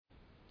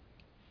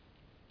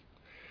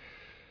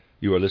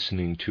You are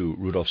listening to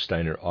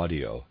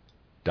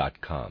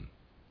rudolfsteineraudio.com.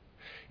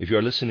 If you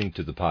are listening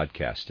to the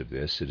podcast of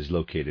this, it is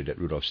located at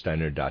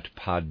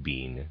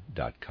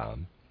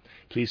rudolfsteiner.podbean.com.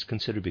 Please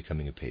consider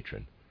becoming a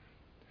patron.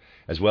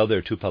 As well, there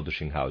are two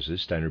publishing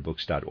houses,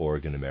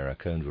 steinerbooks.org in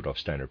America and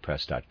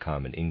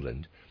rudolfsteinerpress.com in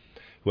England,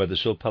 who are the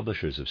sole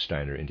publishers of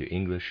Steiner into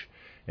English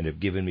and have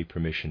given me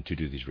permission to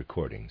do these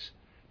recordings.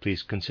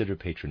 Please consider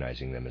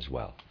patronizing them as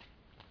well.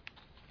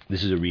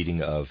 This is a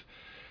reading of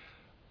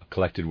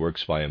Collected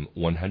Works, Volume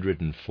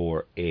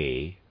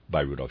 104A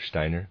by Rudolf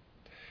Steiner,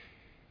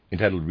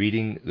 entitled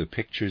Reading the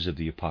Pictures of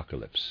the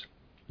Apocalypse,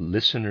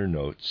 Listener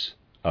Notes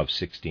of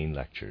 16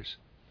 Lectures,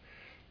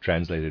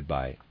 translated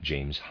by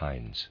James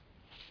Hines.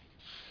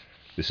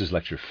 This is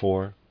Lecture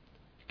 4,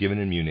 given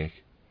in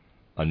Munich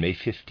on May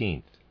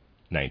 15th,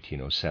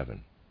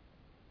 1907.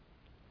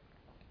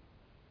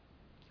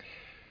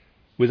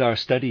 With our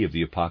study of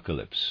the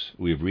Apocalypse,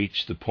 we have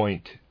reached the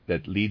point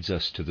that leads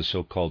us to the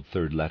so-called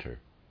third letter.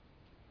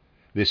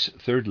 This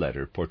third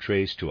letter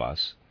portrays to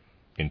us,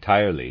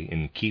 entirely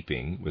in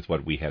keeping with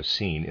what we have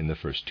seen in the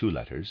first two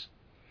letters,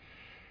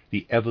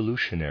 the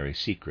evolutionary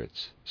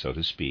secrets, so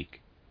to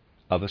speak,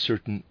 of a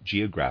certain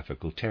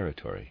geographical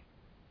territory.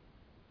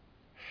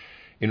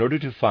 In order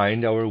to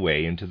find our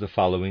way into the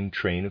following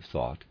train of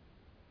thought,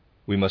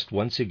 we must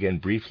once again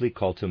briefly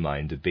call to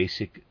mind the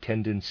basic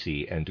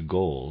tendency and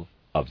goal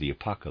of the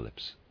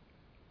Apocalypse.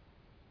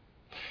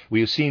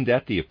 We have seen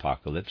that the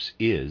Apocalypse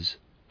is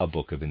a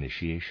book of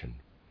initiation.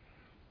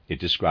 It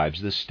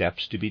describes the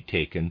steps to be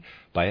taken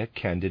by a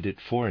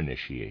candidate for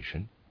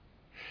initiation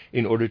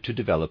in order to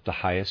develop the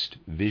highest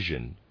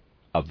vision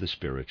of the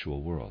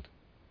spiritual world.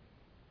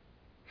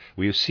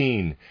 We have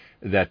seen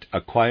that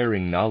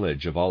acquiring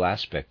knowledge of all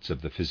aspects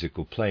of the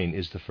physical plane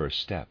is the first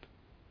step.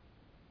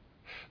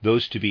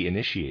 Those to be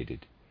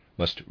initiated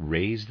must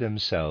raise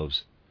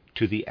themselves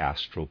to the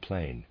astral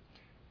plane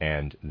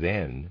and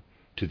then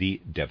to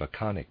the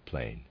devaconic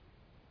plane.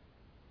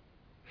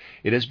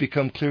 It has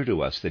become clear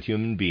to us that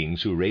human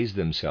beings who raise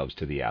themselves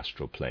to the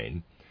astral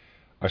plane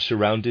are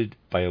surrounded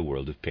by a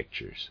world of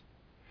pictures,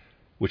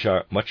 which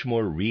are much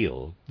more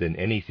real than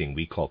anything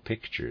we call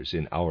pictures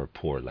in our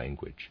poor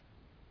language.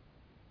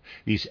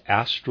 These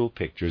astral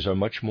pictures are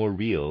much more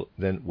real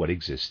than what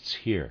exists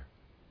here.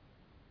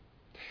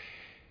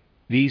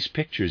 These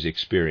pictures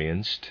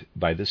experienced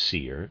by the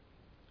seer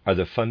are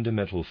the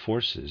fundamental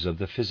forces of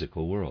the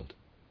physical world.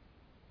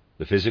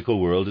 The physical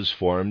world is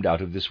formed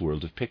out of this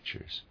world of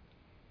pictures.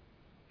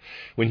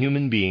 When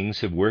human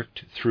beings have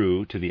worked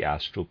through to the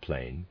astral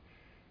plane,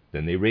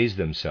 then they raise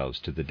themselves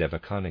to the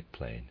devaconic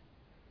plane.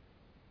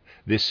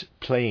 This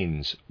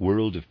plane's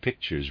world of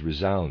pictures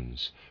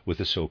resounds with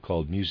the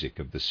so-called music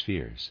of the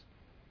spheres,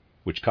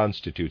 which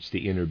constitutes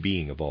the inner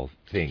being of all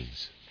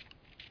things.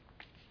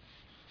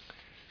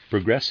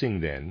 Progressing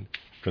then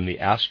from the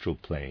astral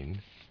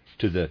plane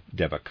to the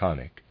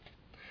devaconic,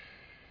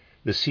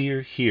 the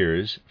seer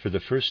hears for the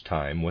first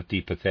time what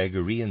the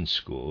Pythagorean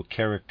school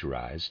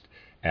characterized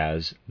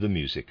as the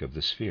music of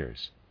the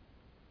spheres.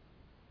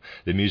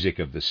 The music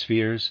of the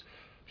spheres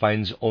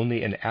finds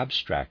only an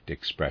abstract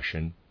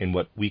expression in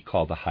what we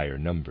call the higher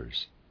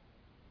numbers.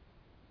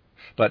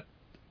 But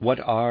what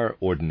are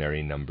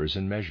ordinary numbers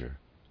in measure?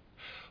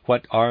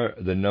 What are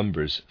the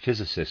numbers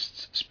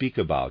physicists speak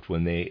about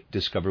when they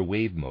discover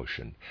wave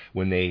motion,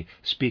 when they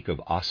speak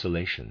of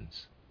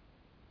oscillations?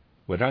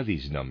 What are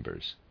these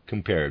numbers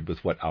compared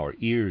with what our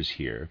ears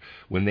hear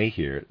when they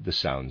hear the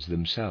sounds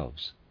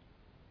themselves?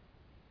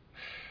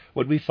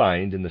 What we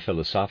find in the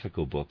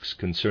philosophical books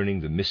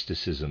concerning the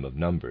mysticism of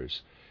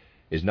numbers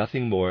is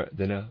nothing more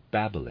than a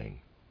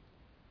babbling.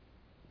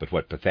 But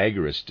what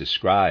Pythagoras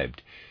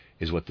described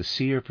is what the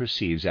seer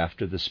perceives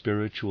after the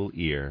spiritual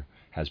ear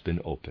has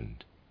been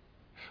opened,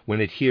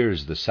 when it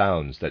hears the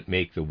sounds that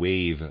make the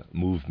wave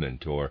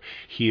movement, or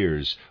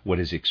hears what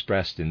is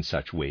expressed in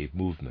such wave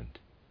movement.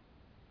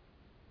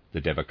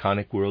 The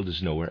devaconic world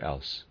is nowhere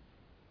else.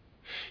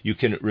 You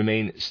can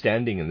remain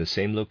standing in the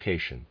same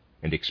location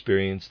and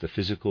experience the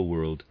physical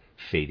world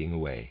fading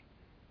away.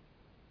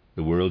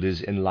 The world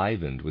is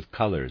enlivened with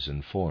colors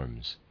and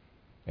forms,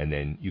 and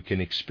then you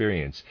can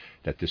experience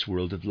that this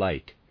world of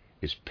light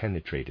is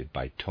penetrated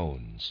by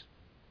tones.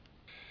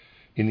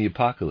 In the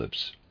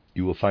Apocalypse,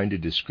 you will find a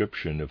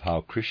description of how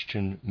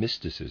Christian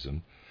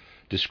mysticism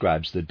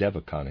describes the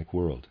devaconic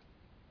world.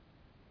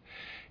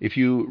 If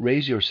you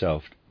raise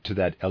yourself to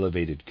that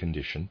elevated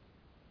condition,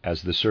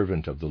 as the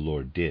servant of the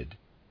Lord did,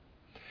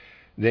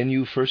 then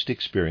you first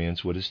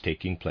experience what is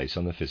taking place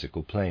on the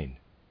physical plane.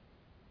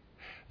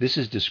 This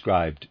is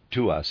described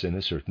to us in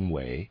a certain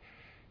way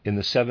in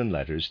the 7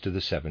 letters to the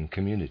 7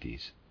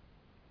 communities.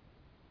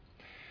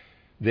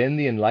 Then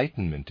the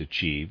enlightenment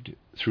achieved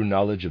through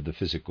knowledge of the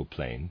physical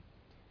plane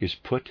is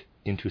put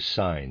into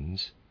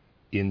signs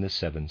in the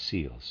 7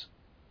 seals.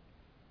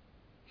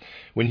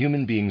 When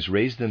human beings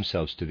raise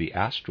themselves to the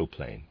astral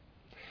plane,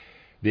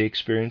 they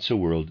experience a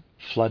world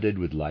flooded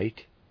with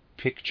light,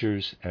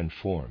 pictures, and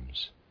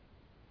forms.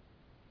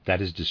 That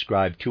is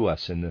described to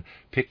us in the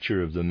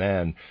picture of the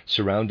man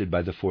surrounded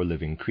by the 4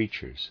 living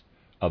creatures,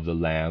 of the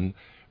Lamb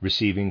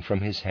receiving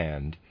from his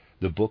hand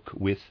the book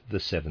with the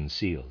 7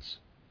 seals.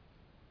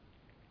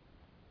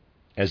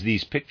 As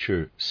these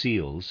picture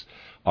seals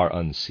are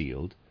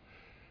unsealed,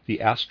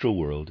 the astral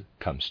world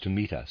comes to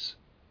meet us,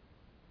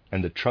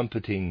 and the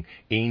trumpeting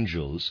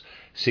angels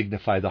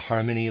signify the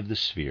harmony of the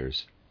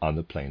spheres on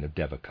the plane of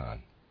Devachan.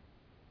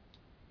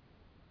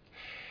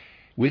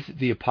 With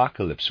the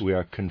Apocalypse, we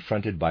are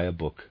confronted by a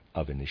book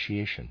of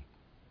initiation.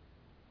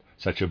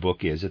 Such a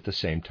book is, at the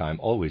same time,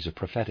 always a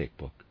prophetic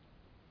book.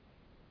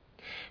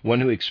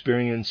 One who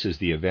experiences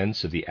the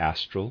events of the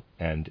astral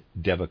and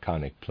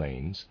devachanic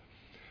planes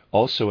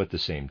also, at the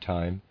same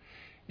time,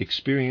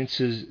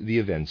 experiences the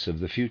events of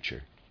the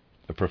future.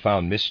 A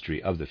profound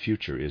mystery of the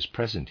future is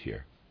present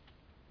here.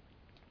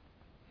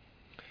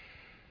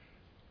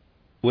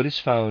 What is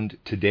found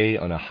today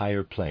on a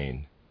higher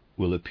plane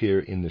will appear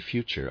in the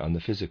future on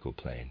the physical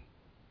plane.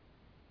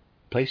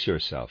 Place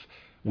yourself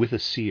with a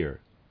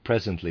seer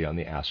presently on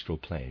the astral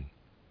plane.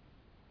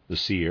 The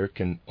seer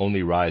can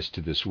only rise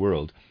to this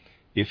world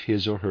if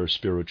his or her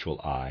spiritual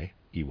eye,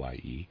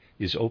 EYE,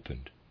 is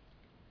opened.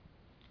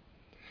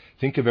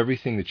 Think of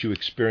everything that you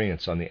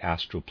experience on the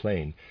astral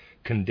plane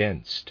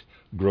condensed,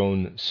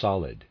 grown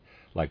solid,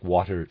 like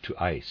water to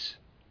ice.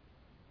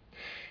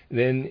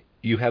 Then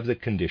you have the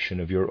condition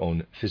of your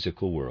own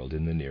physical world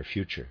in the near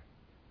future.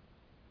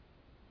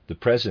 The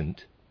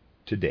present,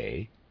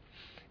 today,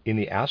 in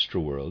the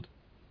astral world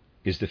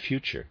is the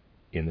future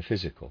in the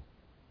physical,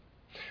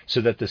 so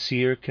that the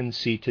seer can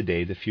see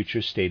today the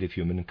future state of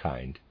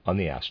humankind on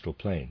the astral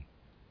plane.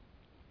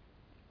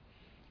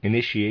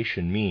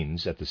 Initiation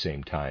means, at the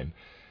same time,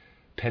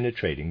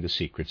 penetrating the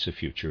secrets of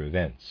future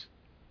events.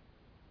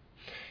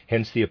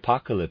 Hence the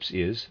Apocalypse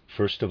is,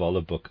 first of all,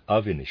 a book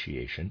of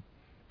initiation,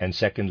 and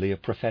secondly, a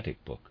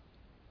prophetic book.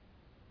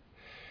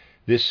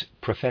 This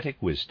prophetic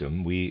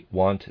wisdom we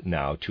want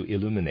now to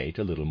illuminate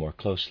a little more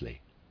closely.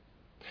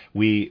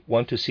 We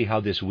want to see how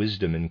this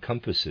wisdom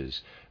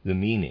encompasses the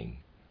meaning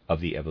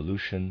of the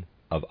evolution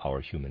of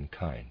our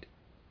humankind.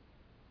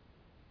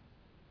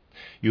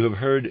 You have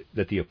heard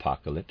that the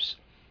Apocalypse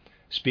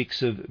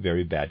speaks of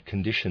very bad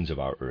conditions of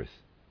our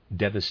earth,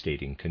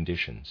 devastating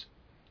conditions.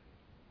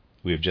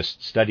 We have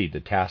just studied the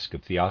task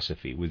of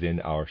theosophy within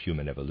our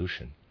human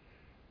evolution.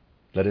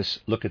 Let us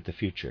look at the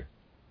future.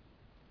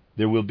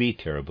 There will be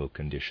terrible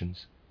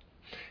conditions,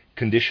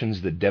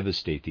 conditions that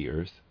devastate the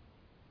earth.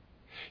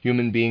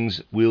 Human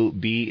beings will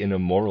be in a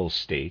moral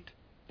state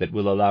that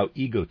will allow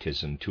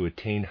egotism to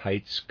attain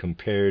heights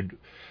compared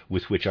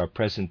with which our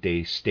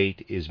present-day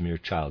state is mere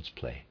child's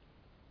play.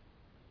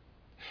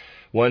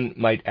 One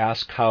might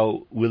ask,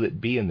 how will it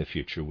be in the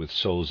future with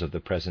souls of the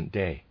present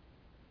day?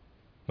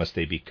 Must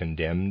they be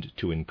condemned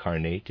to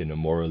incarnate in a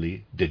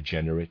morally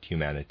degenerate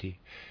humanity,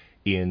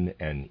 in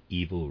an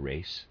evil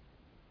race?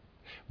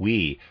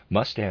 We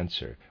must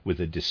answer with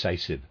a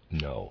decisive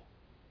no.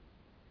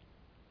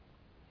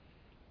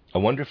 A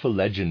wonderful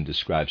legend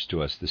describes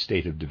to us the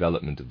state of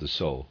development of the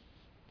soul.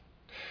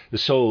 The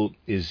soul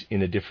is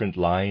in a different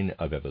line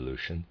of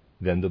evolution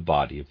than the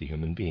body of the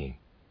human being.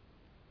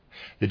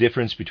 The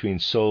difference between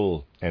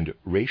soul and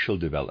racial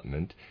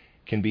development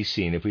can be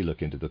seen if we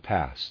look into the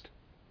past.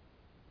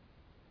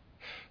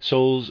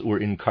 Souls were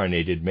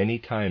incarnated many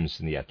times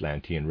in the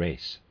Atlantean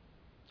race.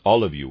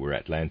 All of you were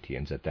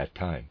Atlanteans at that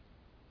time.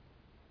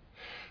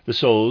 The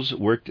souls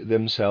worked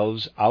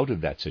themselves out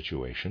of that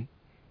situation,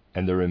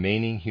 and the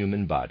remaining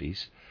human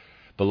bodies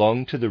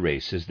belonged to the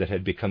races that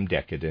had become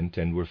decadent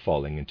and were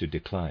falling into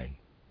decline.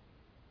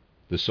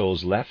 The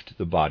souls left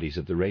the bodies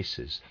of the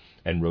races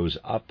and rose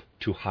up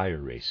to higher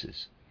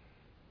races.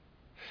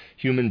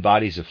 Human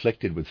bodies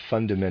afflicted with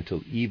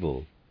fundamental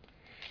evil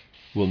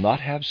will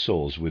not have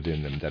souls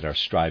within them that are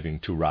striving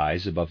to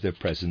rise above their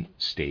present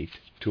state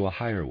to a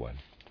higher one.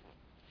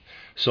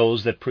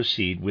 Souls that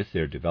proceed with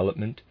their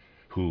development,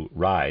 who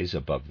rise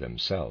above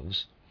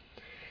themselves,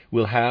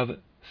 will have,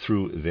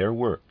 through their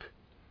work,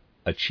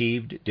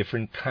 achieved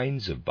different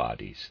kinds of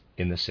bodies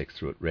in the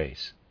sixth root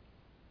race.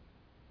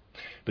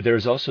 But there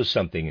is also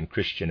something in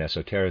Christian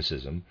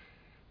esotericism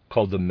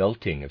called the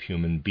melting of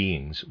human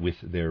beings with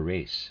their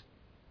race.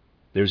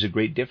 There is a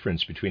great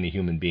difference between a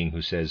human being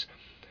who says,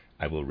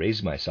 I will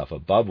raise myself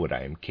above what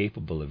I am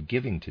capable of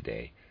giving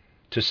today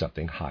to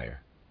something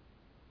higher,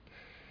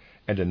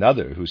 and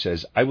another who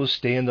says, I will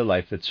stay in the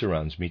life that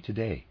surrounds me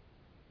today.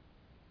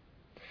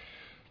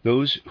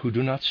 Those who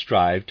do not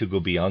strive to go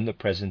beyond the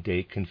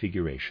present-day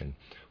configuration,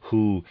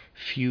 who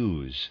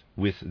fuse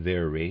with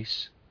their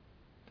race,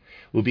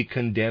 will be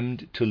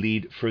condemned to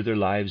lead further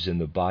lives in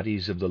the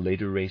bodies of the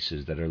later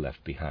races that are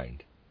left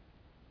behind.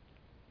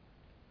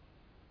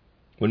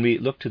 When we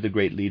look to the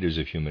great leaders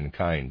of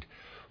humankind,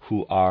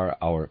 who are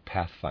our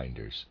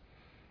pathfinders,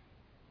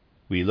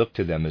 we look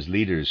to them as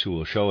leaders who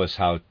will show us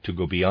how to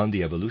go beyond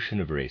the evolution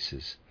of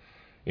races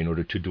in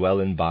order to dwell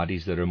in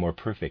bodies that are more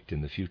perfect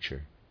in the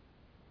future.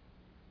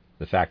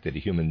 The fact that a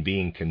human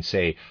being can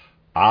say,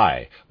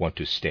 I want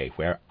to stay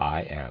where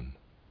I am,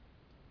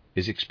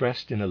 is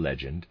expressed in a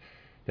legend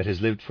that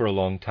has lived for a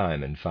long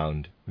time and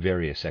found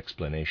various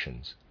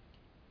explanations.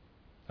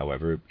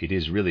 However, it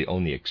is really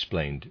only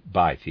explained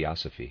by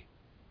theosophy.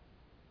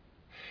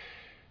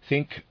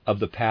 Think of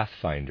the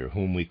Pathfinder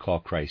whom we call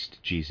Christ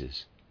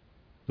Jesus,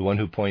 the one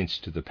who points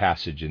to the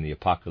passage in the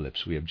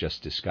Apocalypse we have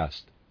just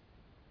discussed.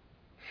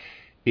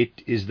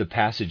 It is the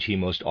passage he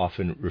most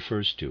often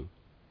refers to,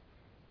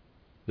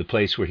 the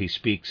place where he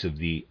speaks of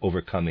the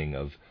overcoming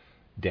of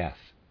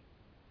death.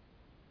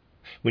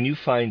 When you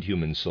find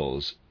human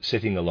souls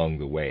sitting along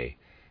the way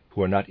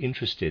who are not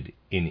interested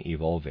in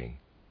evolving,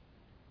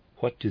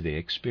 what do they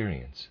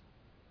experience?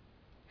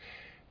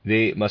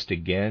 They must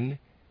again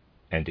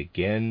and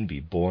again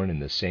be born in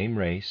the same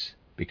race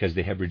because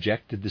they have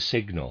rejected the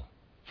signal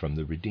from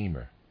the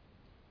Redeemer.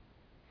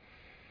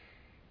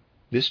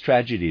 This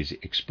tragedy is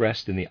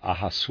expressed in the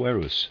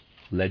Ahasuerus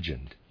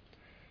legend.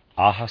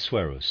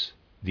 Ahasuerus,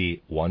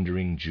 the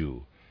wandering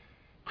Jew,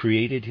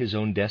 created his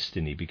own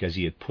destiny because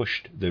he had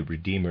pushed the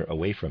Redeemer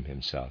away from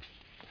himself.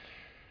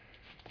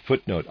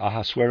 Footnote: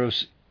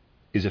 Ahasuerus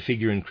is a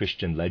figure in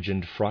Christian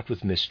legend fraught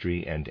with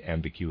mystery and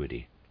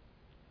ambiguity.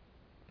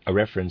 A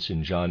reference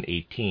in John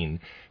 18,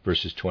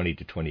 verses 20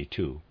 to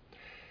 22,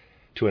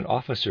 to an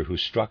officer who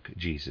struck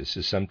Jesus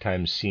is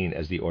sometimes seen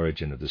as the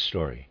origin of the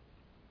story.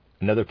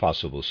 Another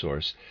possible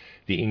source,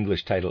 the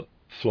English title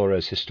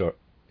Flores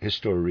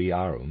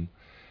Historiarum,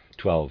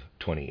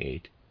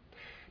 1228,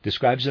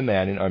 describes a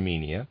man in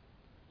Armenia,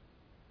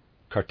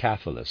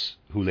 Cartaphilus,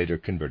 who later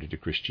converted to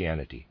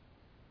Christianity.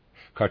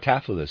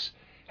 Cartaphilus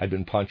had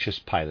been Pontius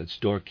Pilate's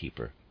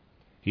doorkeeper.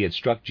 He had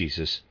struck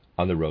Jesus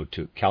on the road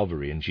to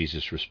Calvary, and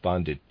Jesus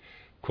responded,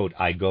 quote,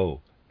 "I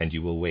go, and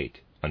you will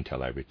wait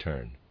until I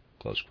return,"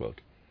 close quote.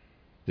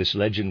 This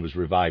legend was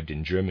revived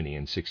in Germany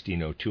in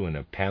 1602 in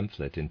a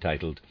pamphlet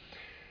entitled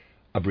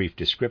A Brief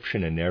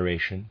Description and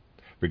Narration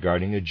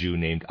Regarding a Jew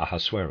Named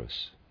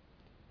Ahasuerus.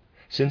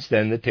 Since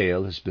then, the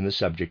tale has been the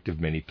subject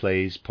of many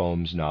plays,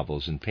 poems,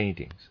 novels, and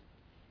paintings.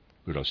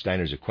 Rudolf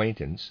Steiner's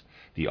acquaintance,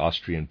 the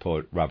Austrian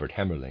poet Robert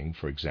Hemmerling,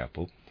 for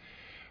example,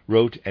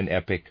 wrote an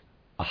epic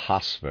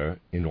Ahasver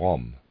in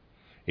Rome,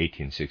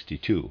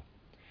 1862,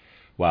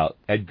 while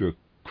Edgar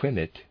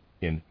Quinet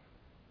in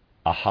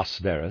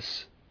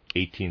Ahasverus,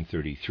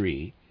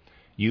 1833,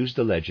 used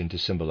the legend to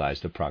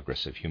symbolize the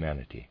progress of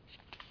humanity.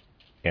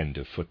 End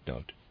of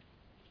footnote.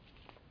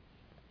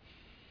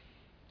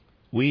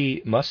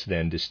 We must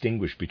then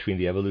distinguish between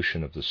the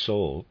evolution of the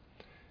soul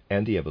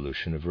and the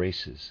evolution of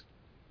races,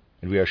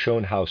 and we are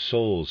shown how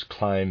souls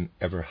climb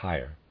ever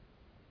higher.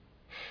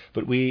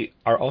 But we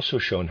are also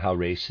shown how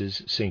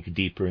races sink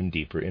deeper and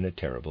deeper in a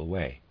terrible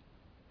way.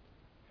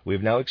 We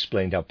have now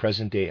explained how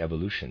present-day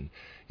evolution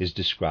is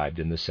described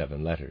in the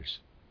 7 letters.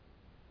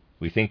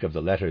 We think of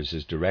the letters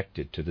as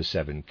directed to the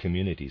 7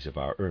 communities of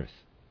our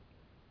earth.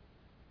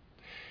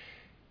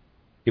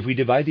 If we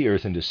divide the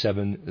earth into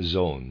 7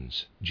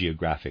 zones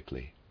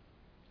geographically,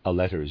 a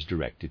letter is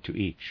directed to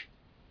each.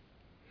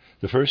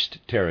 The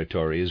first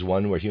territory is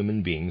one where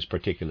human beings,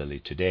 particularly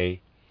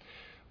today,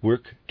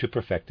 work to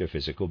perfect their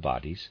physical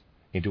bodies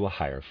into a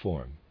higher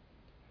form.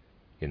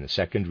 In the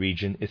second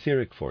region,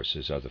 etheric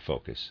forces are the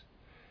focus,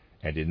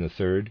 and in the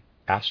third,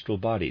 astral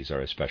bodies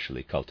are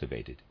especially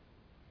cultivated.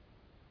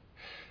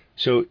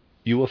 So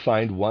you will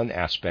find one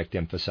aspect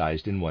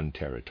emphasized in one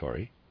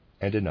territory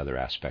and another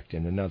aspect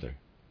in another.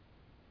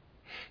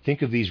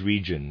 Think of these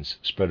regions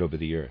spread over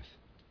the earth.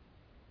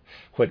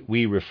 What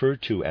we refer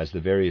to as the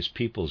various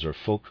peoples or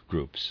folk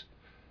groups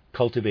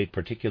cultivate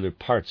particular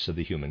parts of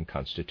the human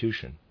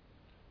constitution.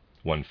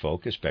 One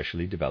folk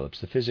especially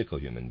develops the physical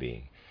human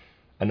being.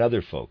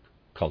 Another folk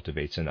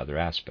cultivates another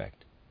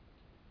aspect.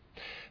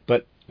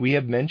 But we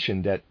have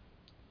mentioned that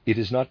it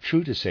is not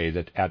true to say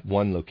that at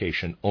one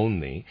location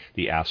only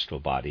the astral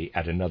body,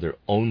 at another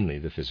only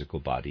the physical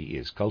body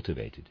is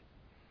cultivated.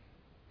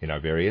 In our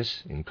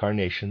various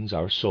incarnations,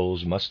 our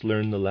souls must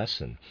learn the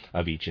lesson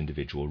of each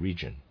individual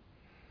region.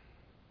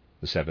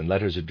 The 7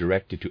 letters are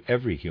directed to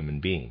every human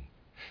being,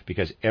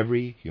 because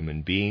every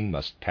human being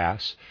must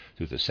pass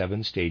through the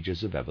 7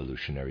 stages of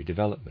evolutionary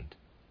development.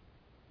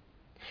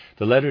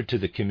 The letter to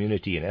the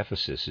community in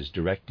Ephesus is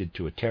directed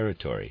to a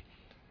territory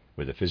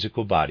where the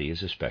physical body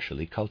is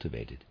especially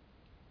cultivated.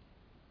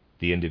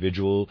 The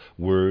individual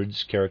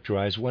words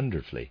characterize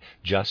wonderfully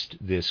just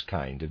this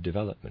kind of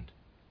development.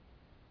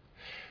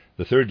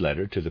 The third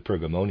letter to the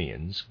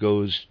Pergamonians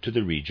goes to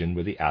the region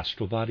where the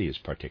astral body is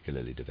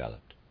particularly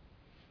developed.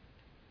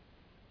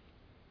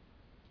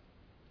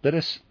 Let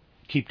us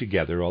keep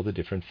together all the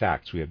different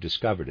facts we have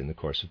discovered in the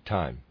course of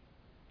time.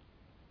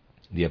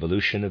 The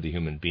evolution of the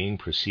human being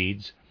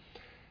proceeds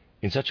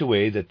in such a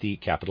way that the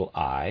capital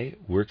I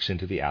works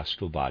into the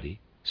astral body,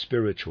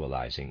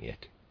 spiritualizing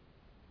it.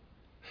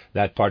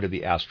 That part of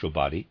the astral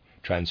body,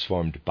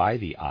 transformed by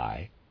the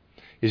I,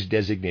 is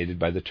designated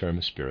by the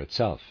term spirit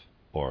self,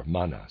 or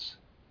manas.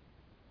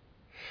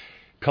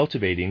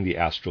 Cultivating the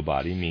astral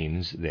body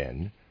means,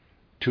 then,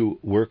 to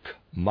work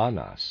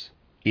manas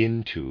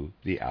into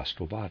the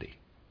astral body.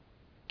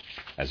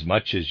 As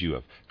much as you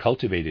have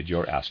cultivated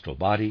your astral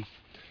body,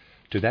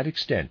 to that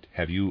extent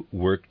have you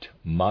worked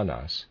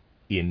manas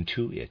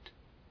into it.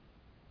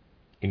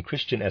 In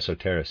Christian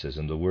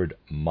esotericism, the word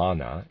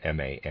mana,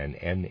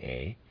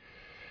 M-A-N-N-A,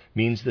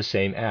 means the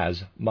same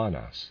as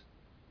manas.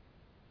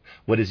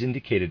 What is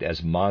indicated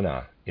as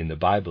mana in the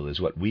Bible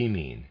is what we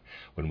mean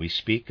when we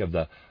speak of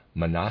the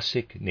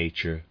manasic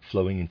nature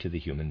flowing into the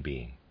human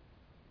being.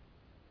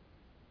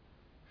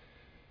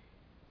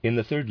 In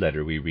the third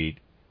letter we read,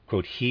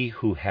 quote, "He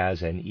who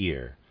has an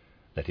ear,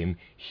 let him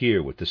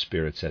hear what the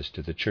Spirit says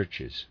to the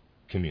churches,"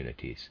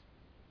 communities.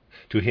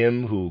 "To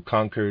him who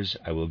conquers,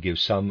 I will give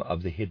some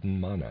of the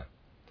hidden manna."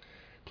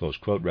 Close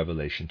quote,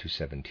 Revelation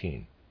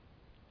 2:17.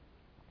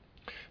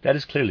 That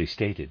is clearly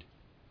stated.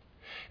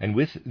 And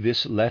with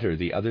this letter,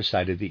 the other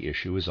side of the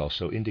issue is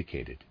also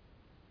indicated.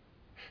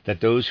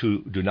 That those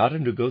who do not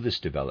undergo this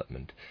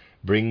development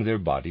bring their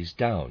bodies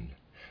down,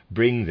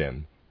 bring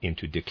them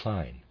into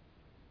decline.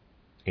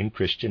 In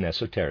Christian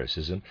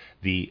esotericism,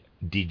 the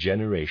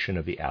degeneration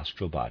of the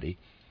astral body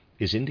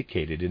is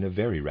indicated in a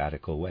very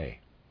radical way.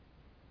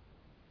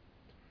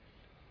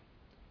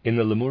 In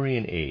the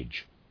Lemurian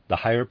age, the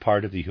higher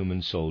part of the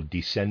human soul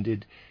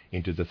descended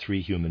into the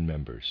three human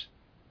members.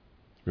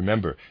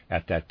 Remember,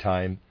 at that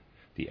time,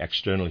 the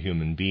external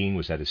human being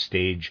was at a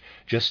stage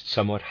just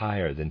somewhat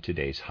higher than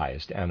today's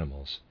highest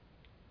animals.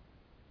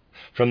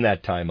 From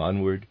that time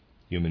onward,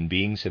 human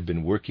beings have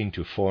been working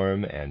to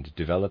form and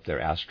develop their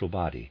astral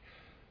body,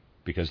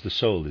 because the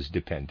soul is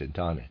dependent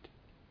on it.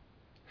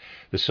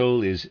 The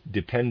soul is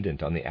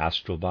dependent on the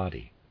astral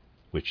body,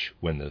 which,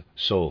 when the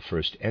soul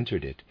first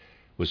entered it,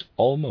 was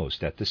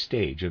almost at the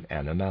stage of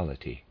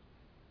animality.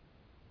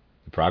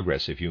 The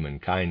progress of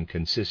humankind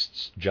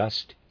consists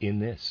just in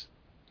this,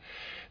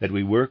 that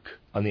we work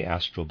on the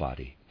astral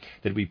body,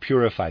 that we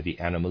purify the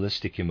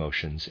animalistic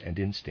emotions and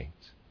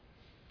instincts.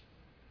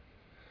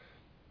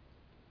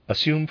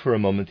 Assume for a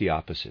moment the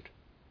opposite.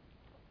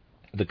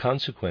 The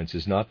consequence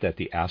is not that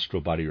the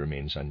astral body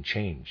remains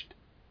unchanged,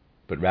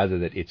 but rather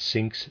that it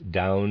sinks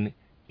down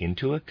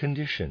into a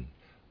condition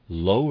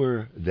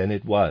lower than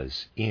it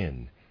was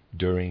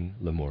during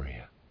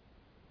Lemuria.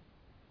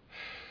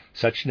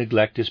 Such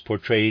neglect is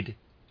portrayed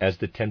as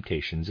the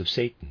temptations of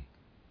Satan.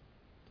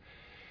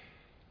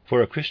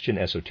 For a Christian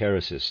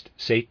esotericist,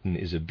 Satan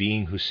is a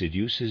being who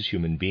seduces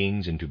human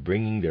beings into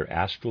bringing their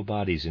astral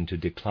bodies into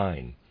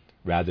decline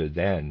rather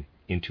than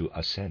into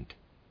ascent.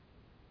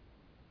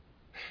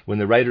 When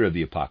the writer of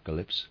the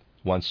Apocalypse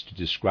wants to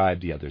describe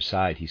the other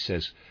side, he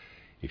says,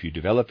 if you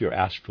develop your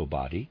astral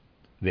body,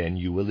 then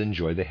you will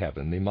enjoy the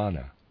heavenly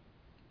manna.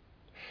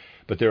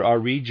 But there are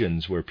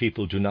regions where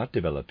people do not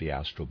develop the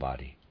astral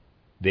body.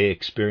 They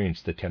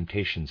experience the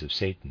temptations of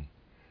Satan.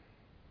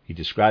 He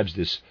describes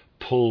this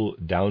pull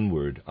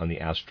downward on the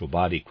astral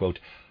body, quote,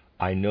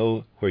 "I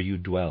know where you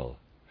dwell,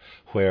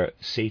 where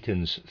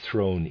Satan's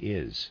throne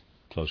is,"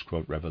 close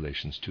quote,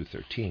 Revelations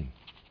 2:13.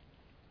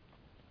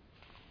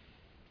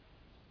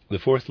 The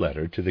fourth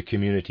letter to the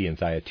community in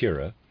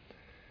Thyatira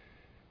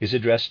is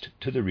addressed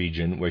to the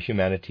region where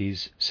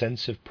humanity's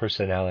sense of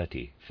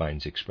personality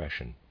finds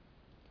expression.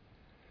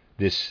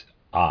 This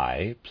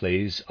I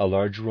plays a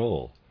large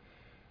role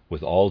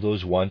with all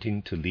those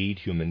wanting to lead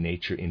human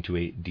nature into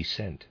a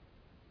descent.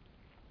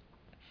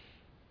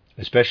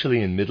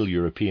 Especially in Middle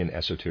European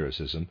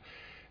esotericism,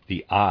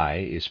 the I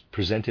is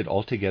presented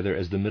altogether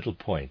as the middle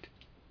point,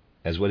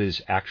 as what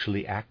is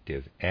actually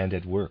active and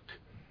at work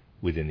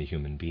within the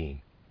human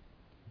being.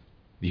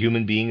 The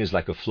human being is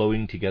like a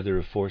flowing together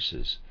of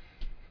forces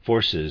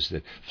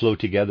that flow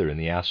together in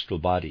the astral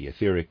body,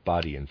 etheric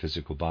body, and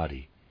physical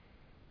body.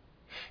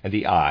 And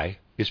the I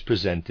is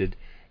presented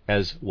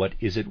as what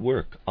is at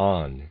work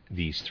on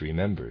these three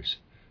members.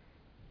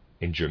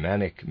 In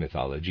Germanic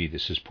mythology,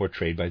 this is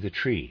portrayed by the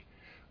tree,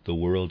 the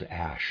world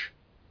ash,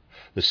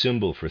 the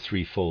symbol for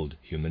threefold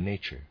human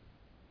nature.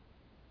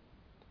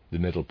 The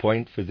middle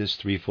point for this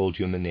threefold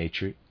human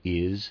nature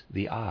is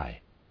the I.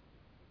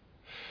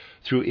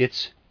 Through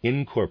its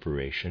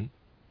incorporation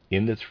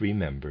in the three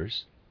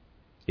members,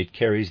 it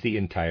carries the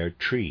entire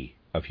tree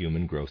of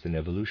human growth and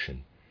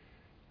evolution.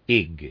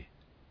 Ig,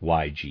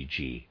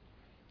 Y-G-G,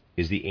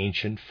 is the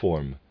ancient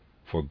form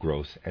for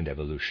growth and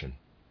evolution.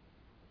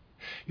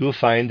 You will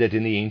find that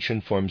in the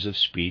ancient forms of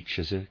speech,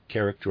 as a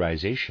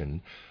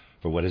characterization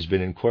for what has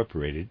been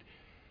incorporated,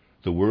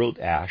 the world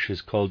ash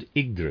is called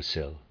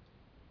Yggdrasil.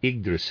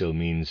 Yggdrasil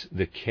means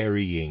the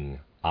carrying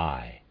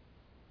I,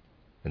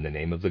 and the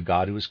name of the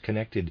god who is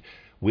connected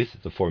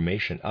with the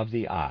formation of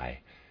the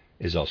I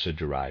is also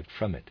derived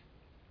from it.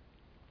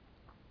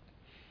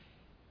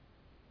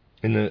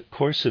 In the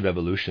course of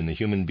evolution, the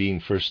human being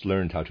first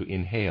learned how to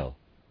inhale.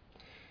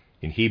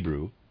 In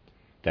Hebrew,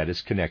 that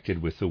is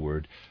connected with the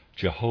word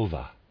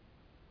Jehovah.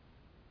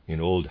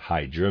 In Old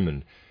High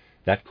German,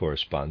 that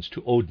corresponds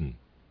to Odin,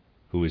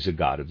 who is a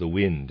god of the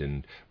wind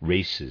and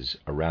races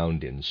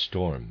around in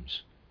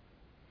storms.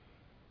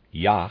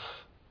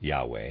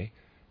 Yahweh,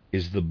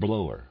 is the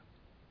blower.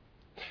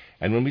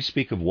 And when we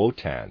speak of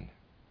Wotan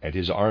and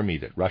his army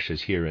that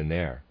rushes here and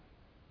there,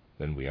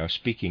 then we are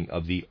speaking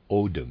of the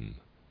Odin,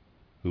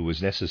 who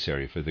was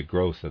necessary for the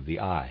growth of the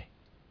I.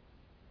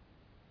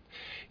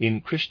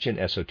 In Christian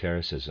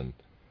esotericism,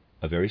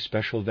 a very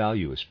special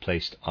value is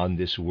placed on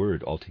this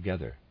word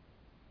altogether.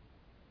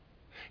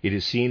 It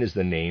is seen as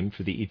the name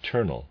for the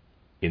eternal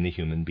in the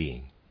human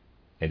being,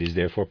 and is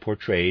therefore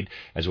portrayed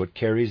as what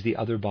carries the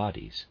other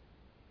bodies,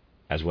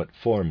 as what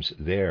forms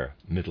their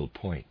middle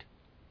point.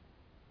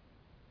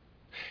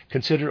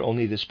 Consider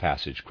only this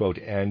passage, quote,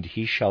 "And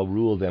he shall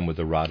rule them with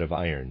a rod of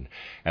iron,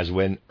 as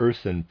when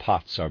earthen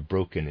pots are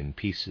broken in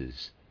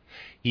pieces,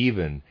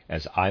 even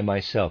as I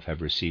myself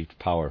have received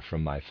power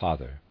from my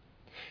Father,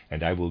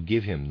 and I will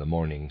give him the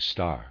morning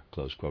star,"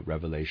 close quote,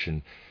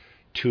 Revelation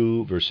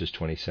 2, verses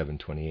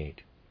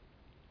 27-28.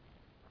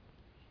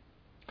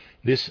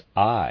 This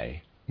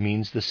I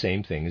means the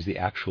same thing as the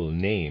actual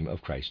name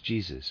of Christ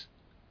Jesus.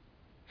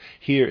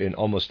 Here, in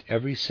almost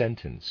every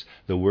sentence,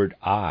 the word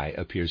I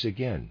appears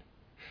again,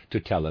 to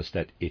tell us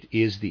that it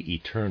is the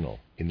eternal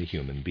in the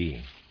human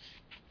being.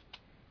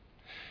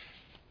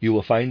 You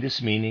will find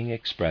this meaning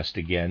expressed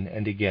again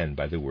and again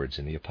by the words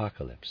in the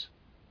Apocalypse.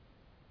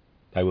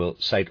 I will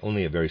cite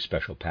only a very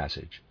special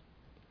passage.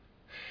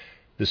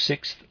 The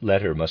 6th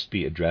letter must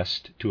be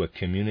addressed to a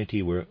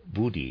community where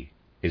buddhi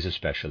is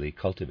especially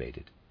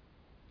cultivated.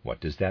 What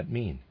does that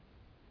mean?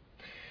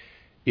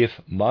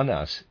 If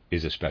manas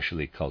is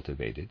especially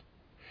cultivated,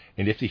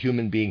 and if the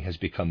human being has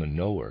become a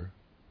knower,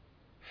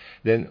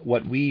 then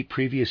what we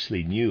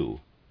previously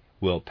knew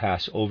will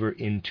pass over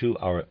into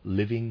our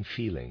living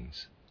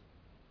feelings.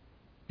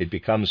 It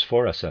becomes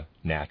for us a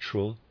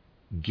natural,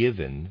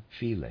 given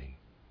feeling.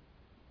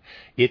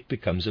 It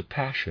becomes a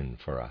passion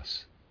for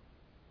us.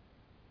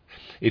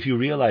 If you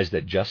realize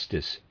that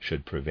justice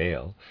should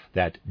prevail,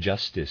 that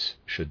justice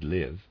should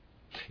live,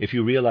 if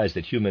you realize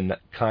that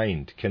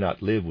humankind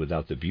cannot live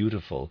without the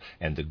beautiful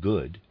and the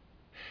good,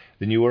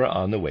 then you are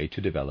on the way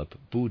to develop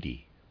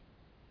buddhi.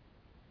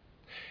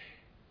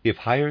 If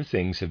higher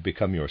things have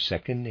become your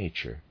second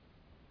nature,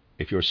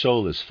 if your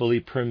soul is fully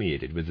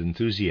permeated with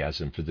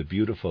enthusiasm for the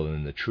beautiful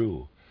and the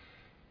true,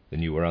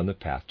 then you are on the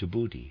path to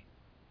buddhi.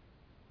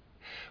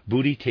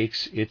 Buddhi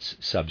takes its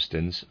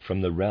substance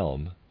from the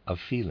realm of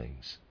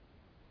feelings,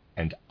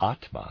 and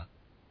atma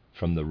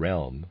from the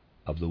realm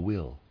of the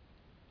will.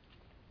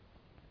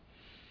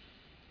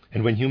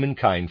 And when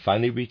humankind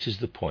finally reaches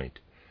the point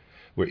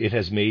where it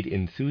has made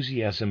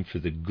enthusiasm for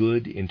the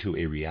good into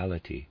a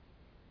reality,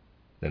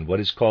 then what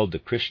is called the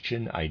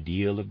Christian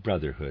ideal of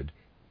brotherhood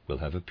will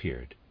have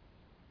appeared.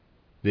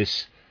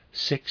 This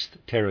 6th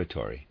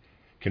territory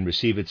can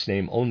receive its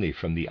name only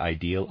from the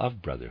ideal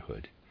of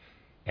brotherhood,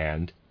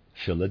 and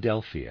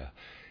Philadelphia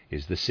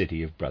is the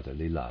city of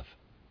brotherly love.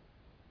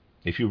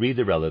 If you read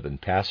the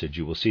relevant passage,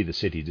 you will see the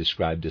city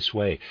described this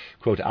way,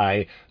 quote,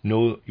 "I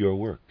know your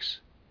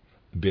works.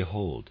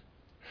 Behold,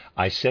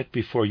 I set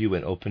before you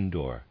an open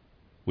door,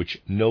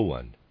 which no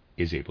one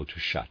is able to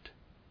shut.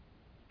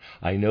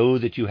 I know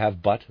that you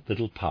have but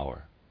little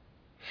power,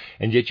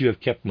 and yet you have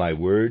kept my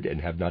word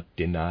and have not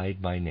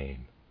denied my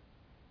name."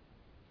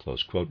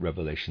 Close quote,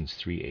 Revelations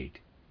 3:8.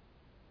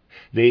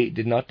 They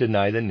did not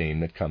deny the name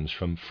that comes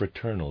from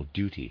fraternal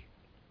duty.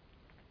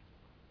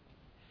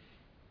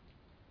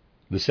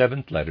 The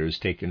 7th letter is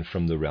taken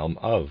from the realm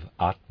of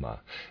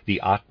Atma, the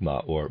Atma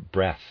or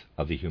breath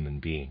of the human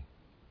being.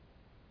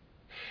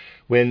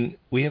 When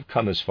we have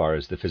come as far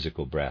as the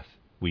physical breath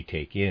we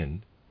take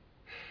in,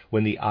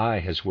 when the eye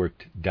has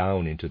worked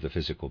down into the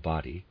physical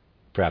body,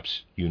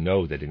 perhaps you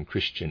know that in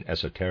Christian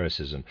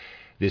esotericism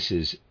this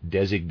is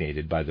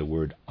designated by the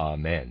word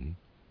Amen,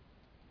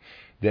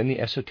 then the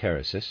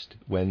esotericist,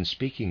 when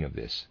speaking of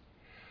this,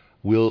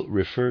 will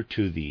refer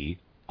to the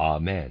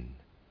Amen,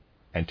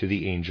 and to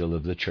the angel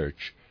of the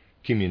church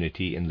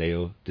community in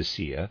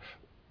Laodicea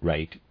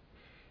write,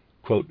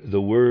 quote,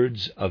 "The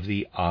words of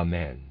the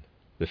Amen,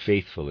 the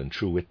faithful and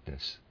true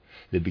witness,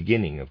 the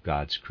beginning of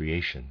God's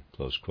creation,"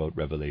 close quote,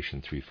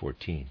 Revelation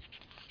 3:14.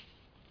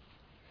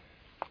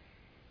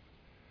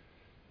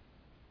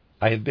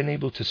 I have been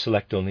able to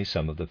select only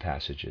some of the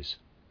passages.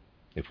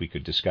 If we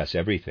could discuss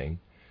everything,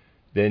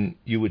 then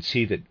you would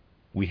see that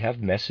we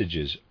have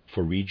messages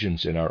for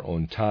regions in our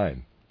own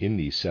time in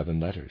these 7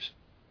 letters.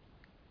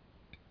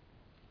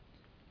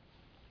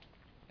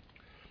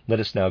 Let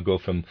us now go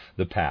from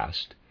the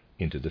past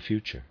into the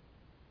future.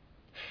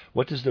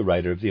 What does the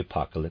writer of the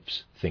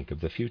Apocalypse think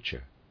of the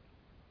future?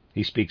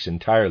 He speaks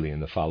entirely in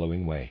the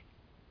following way.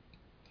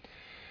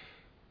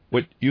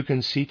 What you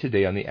can see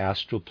today on the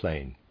astral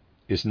plane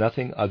is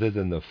nothing other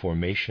than the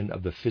formation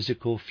of the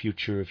physical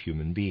future of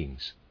human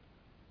beings.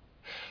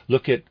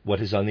 Look at what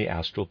is on the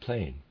astral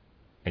plane,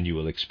 and you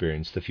will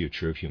experience the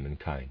future of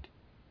humankind.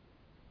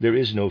 There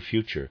is no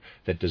future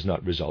that does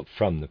not result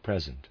from the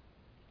present.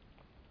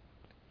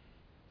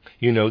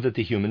 You know that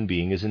the human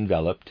being is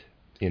enveloped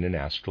in an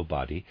astral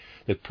body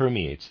that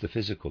permeates the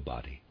physical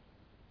body.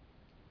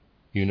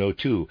 You know,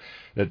 too,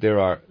 that there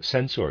are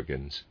sense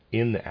organs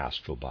in the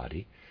astral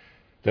body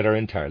that are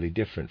entirely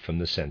different from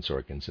the sense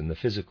organs in the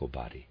physical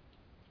body.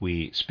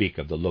 We speak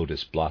of the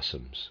lotus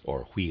blossoms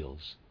or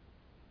wheels.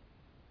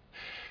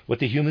 What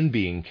the human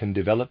being can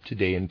develop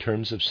today in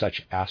terms of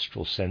such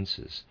astral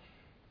senses,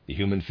 the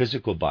human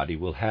physical body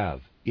will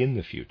have in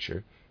the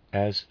future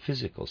as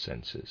physical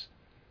senses.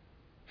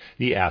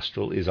 The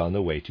astral is on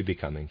the way to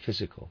becoming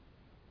physical.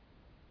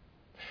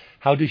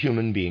 How do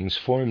human beings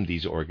form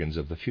these organs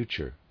of the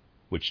future,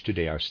 which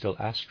today are still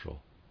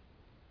astral?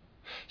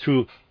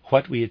 Through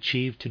what we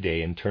achieve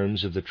today in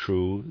terms of the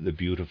true, the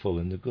beautiful,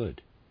 and the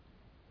good.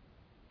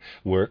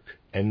 Work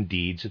and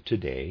deeds of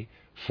today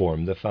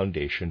form the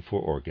foundation for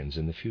organs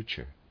in the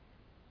future.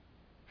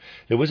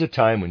 There was a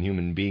time when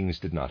human beings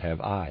did not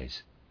have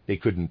eyes. They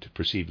couldn't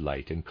perceive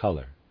light and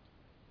color.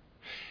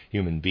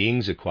 Human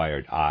beings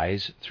acquired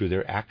eyes through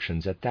their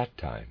actions at that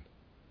time.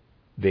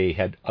 They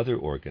had other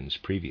organs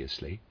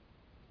previously.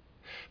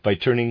 By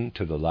turning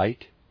to the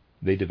light,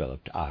 they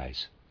developed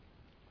eyes.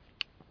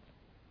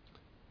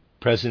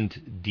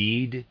 Present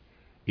deed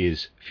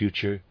is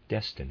future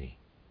destiny.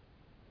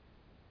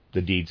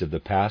 The deeds of the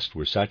past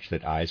were such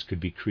that eyes could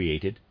be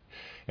created,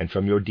 and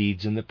from your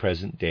deeds in the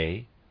present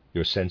day,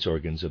 your sense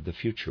organs of the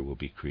future will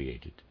be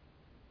created.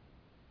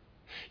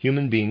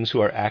 Human beings who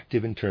are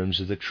active in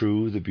terms of the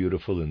true, the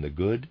beautiful, and the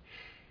good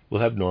will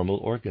have normal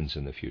organs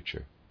in the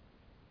future.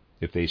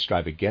 If they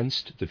strive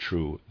against the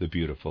true, the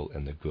beautiful,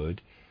 and the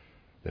good,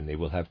 then they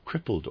will have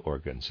crippled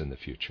organs in the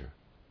future.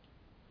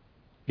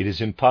 It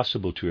is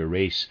impossible to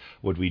erase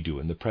what we do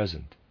in the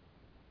present.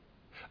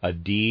 A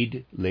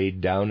deed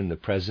laid down in the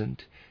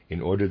present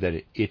in order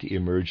that it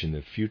emerge in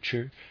the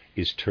future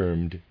is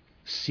termed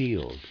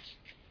sealed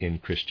in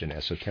Christian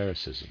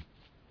esotericism.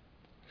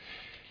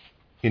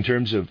 In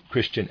terms of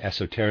Christian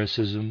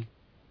esotericism,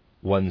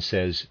 one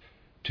says,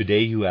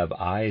 today you have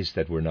eyes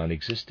that were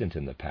non-existent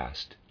in the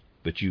past,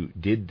 but you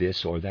did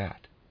this or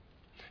that.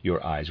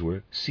 Your eyes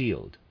were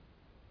sealed.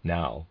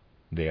 Now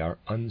they are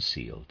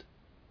unsealed.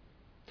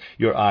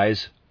 Your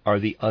eyes are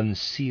the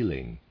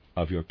unsealing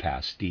of your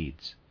past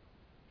deeds.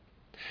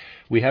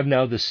 We have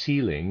now the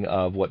sealing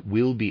of what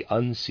will be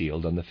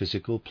unsealed on the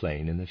physical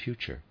plane in the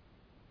future.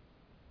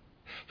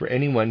 For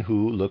anyone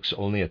who looks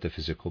only at the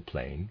physical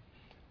plane,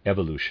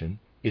 evolution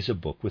is a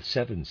book with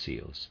 7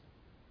 seals.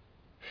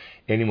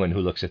 Anyone who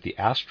looks at the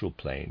astral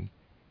plane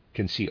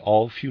can see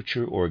all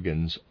future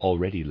organs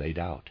already laid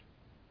out.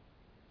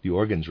 The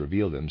organs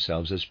reveal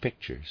themselves as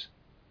pictures.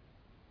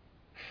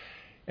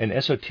 An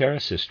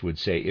esotericist would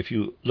say, if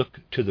you look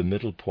to the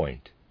middle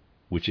point,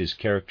 which is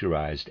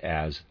characterized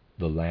as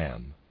the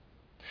Lamb,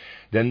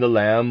 then the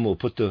Lamb will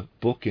put the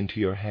book into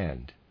your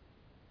hand.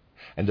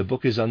 And the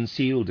book is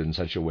unsealed in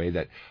such a way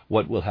that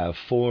what will have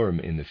form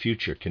in the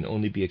future can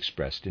only be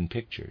expressed in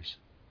pictures.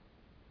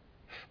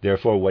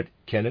 Therefore, what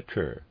can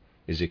occur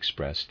is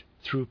expressed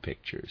through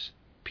pictures,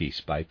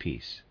 piece by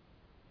piece.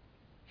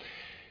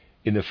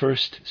 In the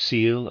first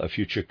seal, a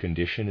future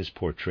condition is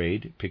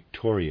portrayed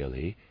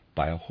pictorially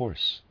by a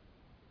horse.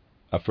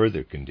 A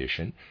further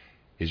condition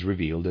is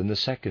revealed in the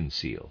second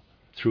seal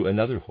through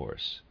another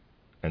horse,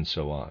 and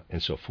so on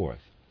and so forth.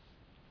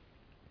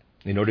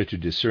 In order to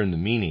discern the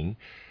meaning,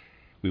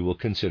 we will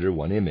consider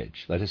one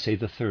image, let us say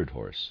the third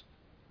horse.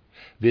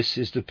 This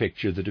is the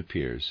picture that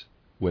appears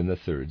when the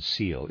third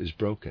seal is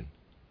broken.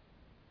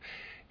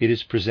 It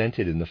is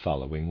presented in the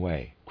following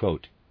way,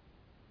 quote,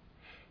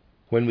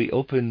 when we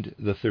opened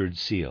the third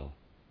seal,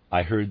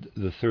 I heard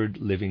the third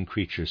living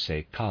creature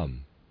say,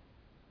 "Come."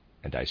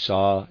 And I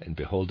saw and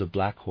behold a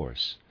black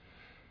horse,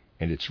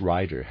 and its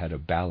rider had a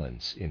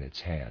balance in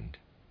its hand.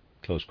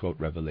 Close quote,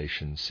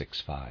 Revelation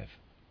 6:5.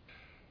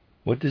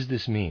 What does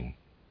this mean?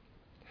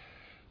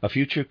 A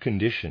future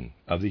condition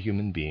of the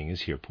human being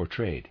is here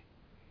portrayed,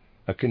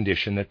 a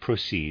condition that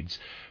proceeds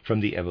from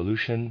the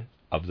evolution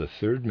of the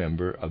third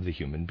member of the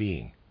human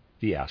being,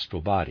 the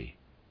astral body,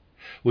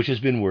 which has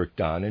been worked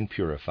on and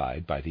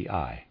purified by the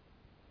eye.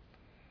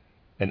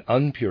 An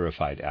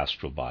unpurified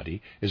astral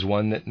body is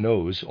one that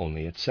knows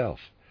only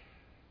itself,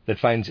 that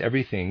finds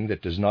everything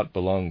that does not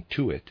belong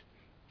to it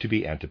to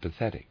be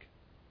antipathetic.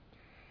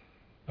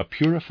 A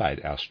purified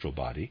astral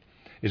body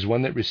is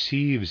one that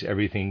receives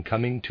everything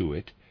coming to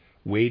it,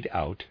 weighed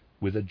out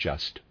with a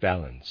just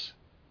balance.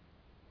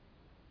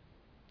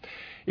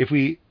 If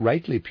we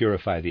rightly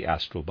purify the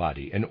astral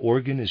body, an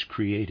organ is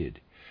created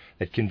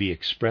that can be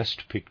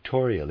expressed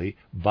pictorially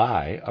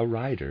by a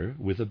rider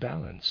with a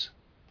balance.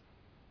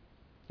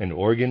 An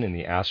organ in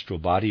the astral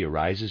body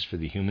arises for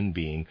the human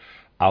being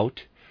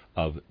out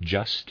of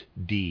just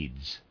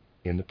deeds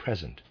in the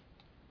present.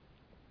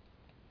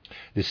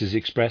 This is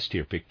expressed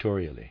here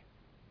pictorially.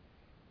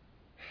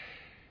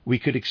 We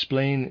could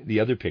explain the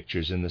other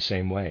pictures in the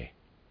same way.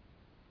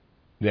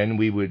 Then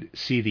we would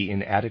see the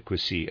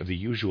inadequacy of the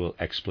usual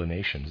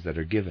explanations that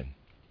are given.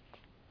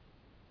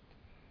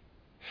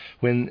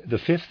 When the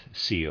 5th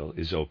seal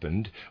is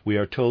opened, we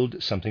are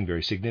told something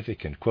very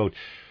significant. Quote,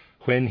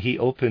 when he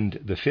opened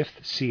the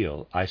 5th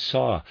seal, I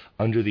saw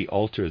under the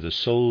altar the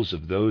souls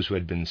of those who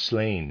had been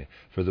slain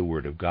for the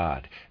word of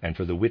God and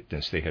for the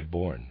witness they had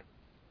borne.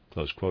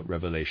 Close quote,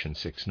 Revelation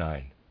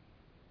 6:9.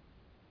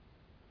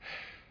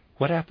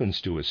 What happens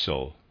to a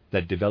soul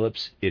that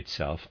develops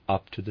itself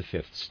up to the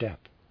 5th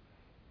step?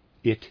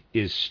 It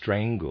is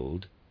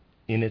strangled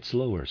in its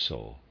lower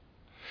soul.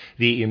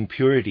 The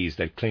impurities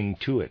that cling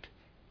to it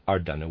are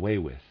done away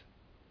with.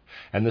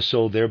 and the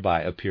soul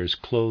thereby appears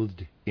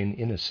clothed in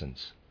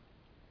innocence.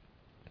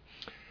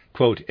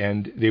 Quote,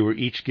 and they were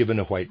each given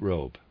a white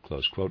robe,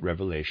 close quote,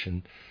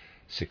 Revelation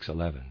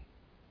 6:11.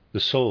 The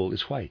soul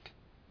is white.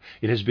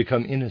 It has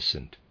become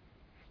innocent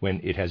when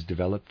it has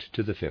developed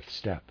to the fifth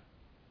step.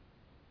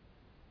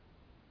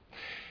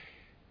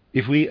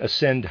 If we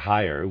ascend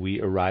higher,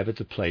 we arrive at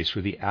the place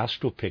where the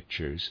astral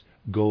pictures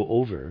go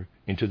over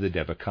into the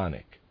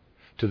Devaconic,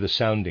 to the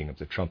sounding of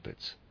the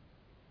trumpets.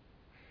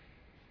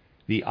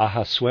 The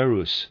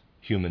Ahasuerus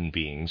human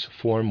beings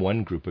form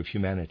one group of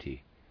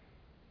humanity.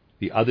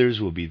 The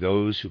others will be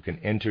those who can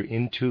enter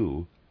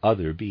into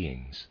other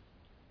beings.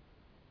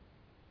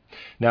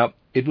 Now,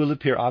 it will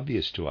appear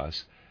obvious to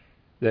us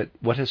that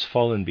what has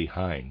fallen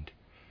behind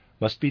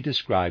must be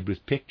described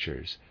with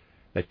pictures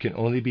that can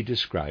only be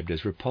described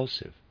as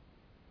repulsive,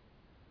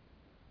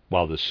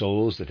 while the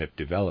souls that have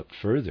developed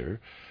further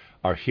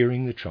are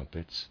hearing the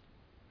trumpets.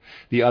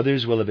 The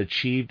others will have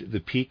achieved the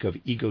peak of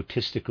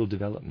egotistical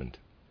development.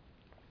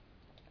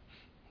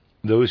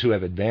 Those who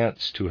have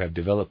advanced, who have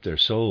developed their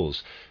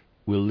souls,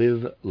 will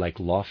live like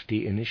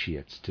lofty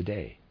initiates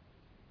today.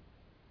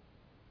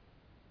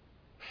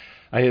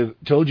 I have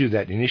told you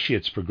that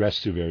initiates progress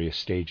through various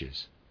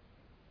stages.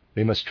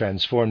 They must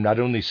transform not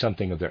only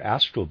something of their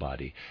astral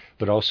body,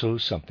 but also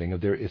something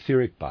of their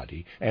etheric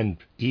body, and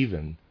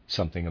even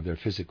something of their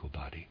physical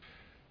body.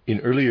 In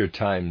earlier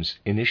times,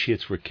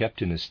 initiates were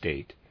kept in a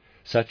state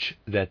such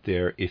that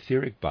their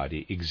etheric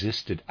body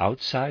existed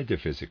outside their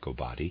physical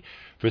body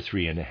for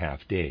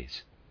 3.5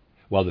 days,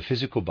 while the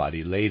physical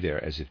body lay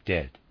there as if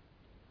dead.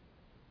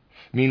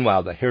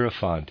 Meanwhile, the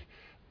Hierophant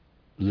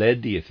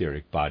led the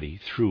etheric body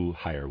through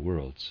higher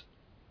worlds.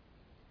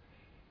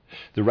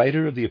 The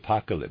writer of the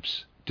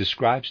Apocalypse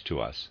describes to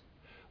us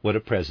what a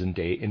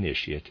present-day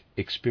initiate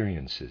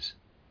experiences.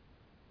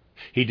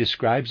 He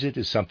describes it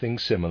as something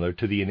similar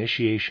to the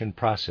initiation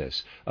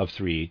process of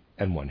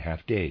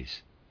 3.5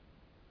 days.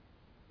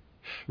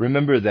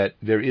 Remember that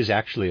there is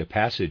actually a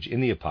passage in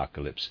the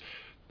Apocalypse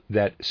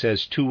that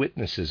says 2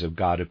 witnesses of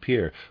God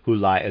appear who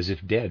lie as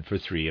if dead for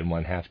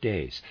 3.5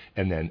 days,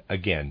 and then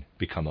again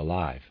become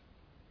alive.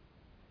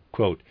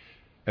 Quote,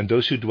 and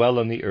those who dwell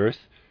on the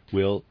earth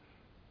will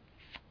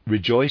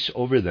rejoice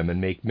over them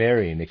and make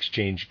merry and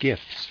exchange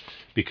gifts,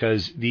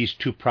 because these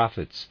 2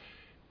 prophets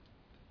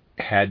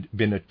had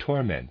been a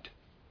torment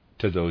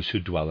to those who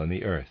dwell on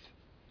the earth.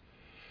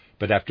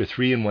 But after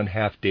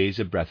 3.5 days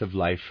a breath of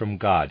life from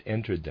God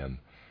entered them,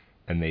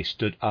 and they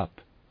stood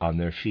up on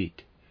their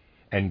feet,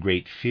 and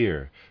great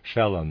fear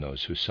fell on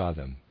those who saw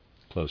them.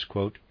 Close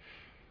quote.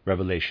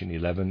 Revelation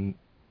 11,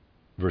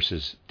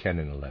 verses 10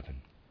 and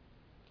 11.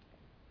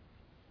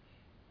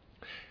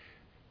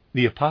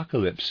 The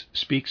Apocalypse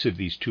speaks of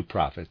these 2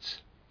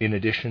 prophets in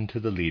addition to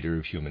the leader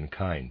of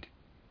humankind,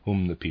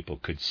 whom the people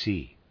could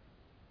see.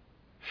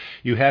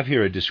 You have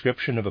here a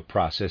description of a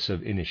process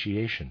of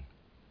initiation.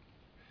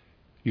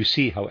 You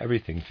see how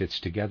everything fits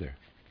together.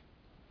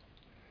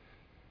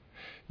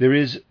 There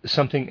is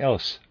something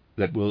else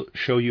that will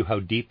show you how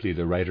deeply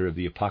the writer of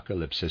the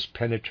Apocalypse has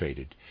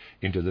penetrated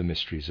into the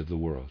mysteries of the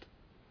world.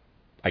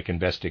 I can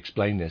best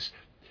explain this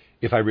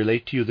if I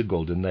relate to you the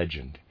Golden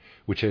Legend,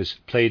 which has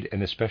played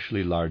an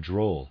especially large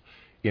role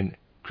in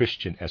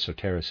Christian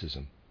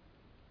esotericism.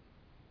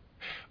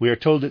 We are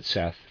told that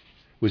Seth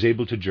was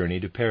able to journey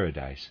to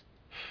paradise,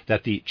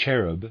 that the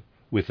cherub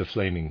with the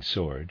flaming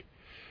sword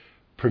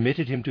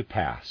permitted him to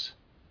pass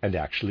and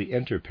actually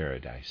enter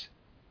paradise.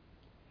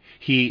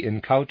 He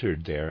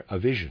encountered there a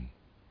vision.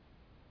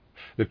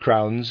 The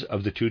crowns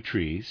of the 2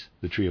 trees,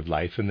 the tree of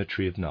life and the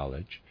tree of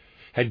knowledge,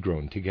 had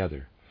grown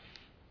together.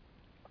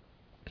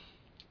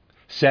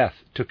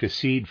 Seth took a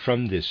seed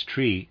from this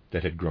tree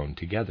that had grown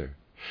together.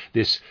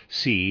 This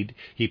seed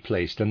he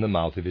placed in the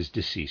mouth of his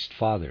deceased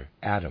father,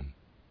 Adam.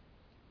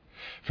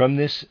 From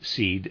this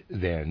seed,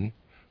 then,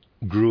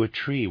 grew a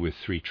tree with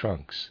 3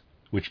 trunks,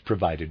 which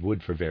provided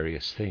wood for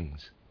various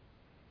things.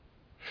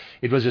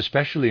 It was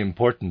especially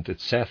important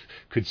that Seth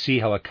could see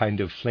how a kind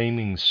of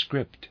flaming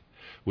script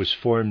was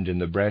formed in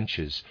the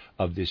branches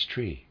of this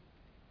tree.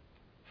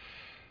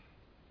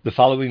 The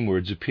following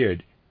words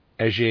appeared,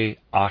 Eje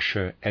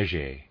Asher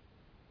Eje,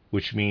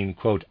 which mean,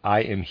 quote,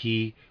 I am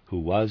he who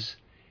was,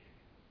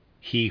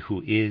 he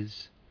who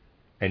is,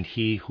 and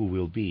he who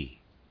will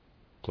be,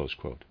 close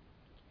quote.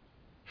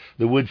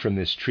 The wood from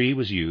this tree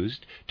was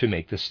used to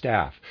make the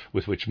staff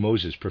with which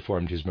Moses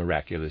performed his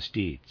miraculous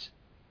deeds.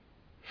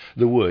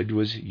 The wood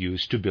was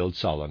used to build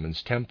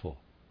Solomon's temple.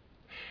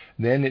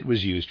 Then it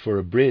was used for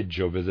a bridge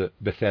over the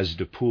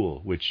Bethesda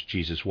pool, which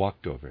Jesus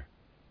walked over.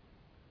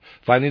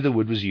 Finally, the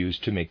wood was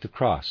used to make the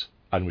cross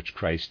on which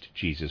Christ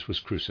Jesus was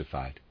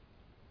crucified.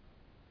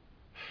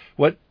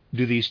 What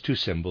do these 2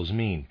 symbols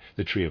mean,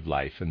 the tree of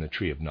life and the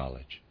tree of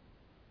knowledge?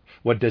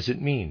 What does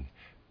it mean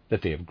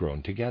that they have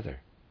grown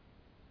together?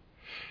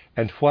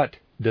 And what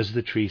does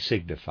the tree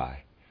signify,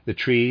 the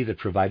tree that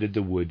provided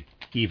the wood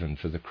even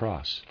for the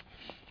cross?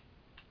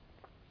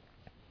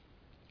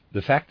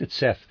 The fact that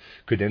Seth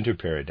could enter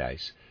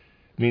paradise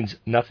means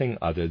nothing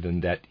other than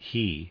that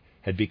he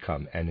had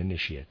become an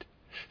initiate,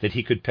 that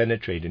he could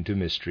penetrate into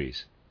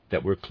mysteries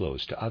that were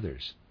closed to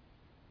others.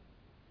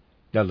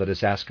 Now let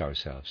us ask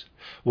ourselves,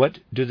 what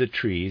do the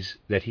trees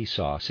that he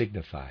saw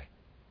signify?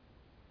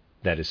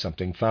 That is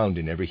something found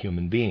in every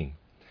human being,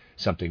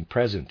 something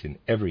present in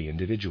every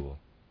individual.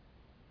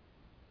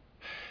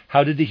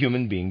 How did the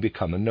human being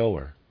become a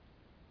knower?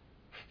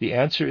 The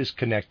answer is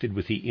connected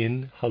with the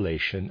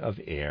inhalation of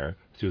air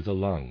through the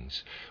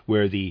lungs,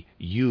 where the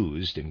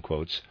used, in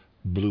quotes,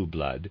 blue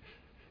blood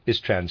is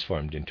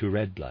transformed into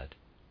red blood.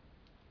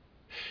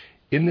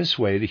 In this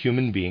way, the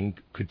human being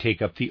could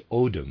take up the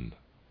odum,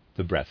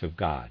 the breath of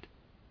God.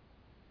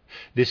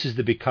 This is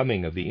the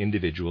becoming of the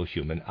individual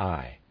human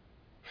I,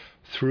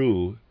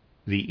 through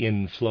the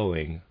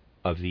inflowing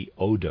of the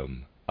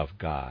odum of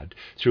God,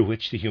 through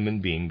which the human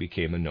being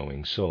became a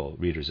knowing soul.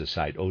 Readers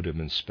aside,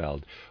 odum is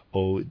spelled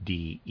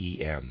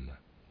O-D-E-M.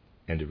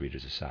 End of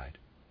readers aside.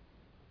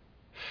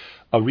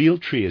 A real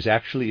tree is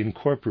actually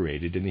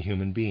incorporated in the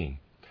human being.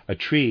 A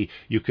tree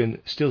you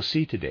can still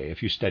see today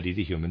if you study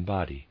the human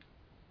body.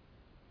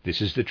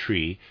 This is the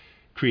tree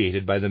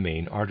created by the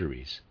main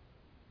arteries,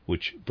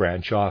 which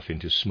branch off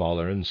into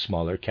smaller and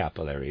smaller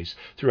capillaries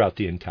throughout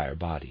the entire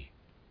body.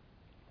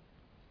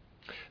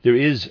 There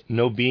is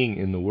no being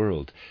in the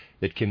world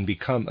that can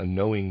become a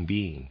knowing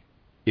being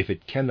if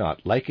it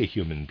cannot, like a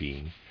human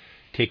being,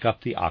 take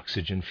up the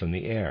oxygen from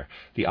the air,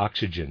 the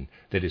oxygen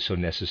that is so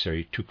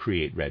necessary to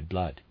create red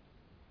blood,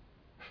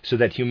 so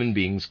that human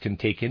beings can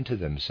take into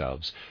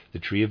themselves the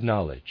tree of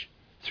knowledge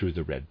through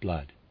the red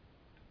blood.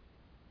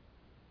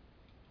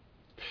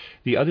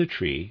 The other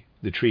tree,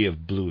 the tree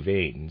of blue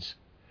veins,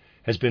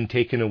 has been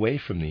taken away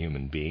from the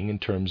human being in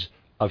terms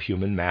of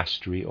human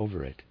mastery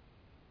over it.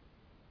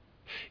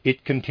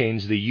 It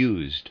contains the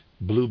used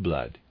blue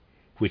blood,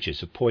 which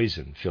is a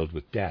poison filled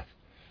with death.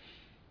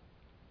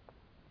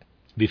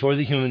 Before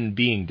the human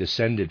being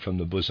descended from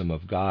the bosom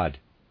of God,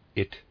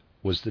 it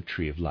was the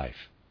tree of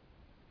life.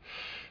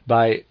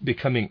 By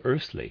becoming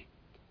earthly,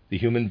 the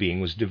human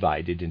being was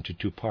divided into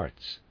two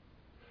parts,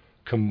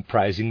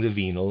 comprising the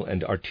venal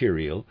and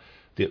arterial,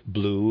 the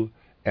blue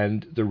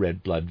and the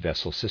red blood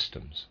vessel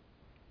systems.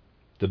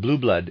 The blue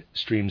blood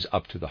streams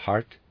up to the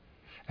heart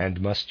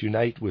and must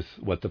unite with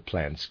what the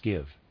plants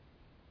give.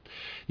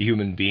 The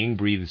human being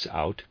breathes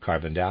out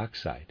carbon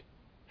dioxide.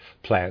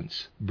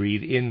 Plants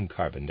breathe in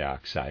carbon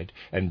dioxide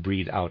and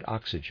breathe out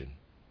oxygen.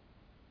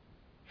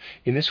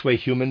 In this way,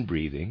 human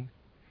breathing,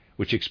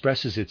 which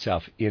expresses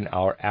itself in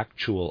our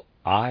actual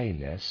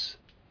I-ness,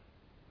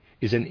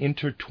 is an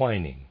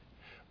intertwining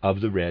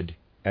of the red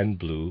and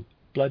blue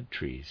blood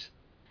trees.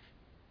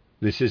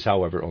 This is,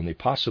 however, only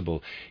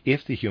possible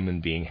if the human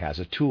being has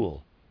a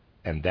tool,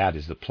 and that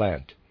is the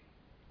plant,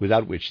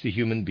 without which the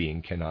human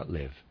being cannot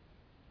live.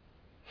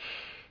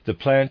 The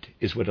plant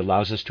is what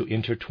allows us to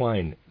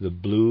intertwine the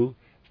blue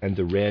and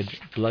the red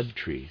blood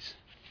trees.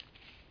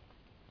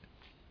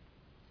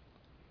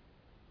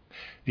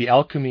 The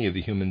alchemy of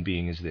the human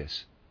being is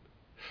this: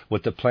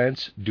 what the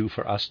plants do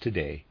for us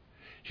today,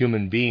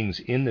 human beings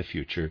in the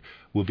future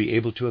will be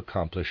able to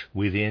accomplish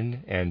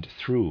within and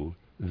through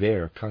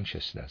their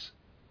consciousness.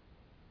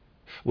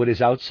 What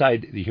is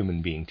outside the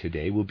human being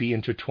today will be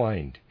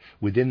intertwined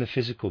within the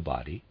physical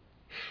body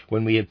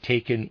when we have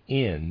taken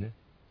in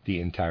the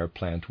entire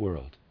plant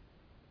world,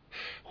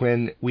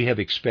 when we have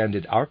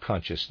expanded our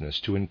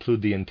consciousness to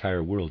include the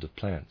entire world of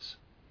plants.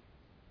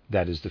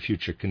 That is the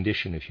future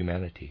condition of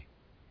humanity.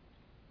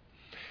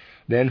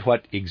 Then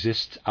what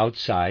exists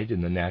outside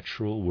in the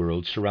natural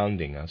world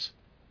surrounding us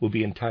will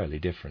be entirely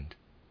different.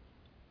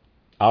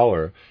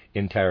 Our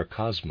entire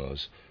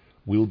cosmos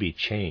will be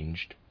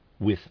changed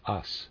with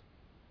us.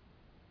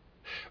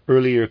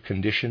 Earlier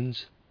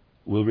conditions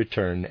will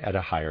return at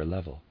a higher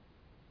level.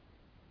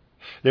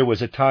 There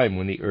was a time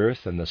when the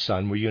earth and the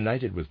sun were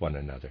united with one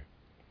another.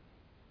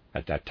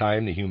 At that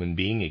time, the human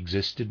being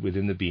existed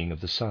within the being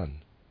of the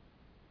sun.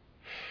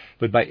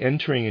 But by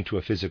entering into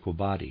a physical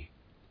body,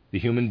 the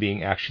human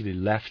being actually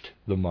left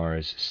the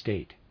Mars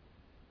state,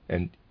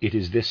 and it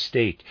is this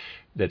state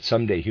that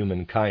someday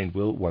humankind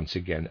will once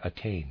again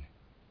attain.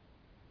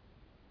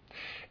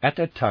 At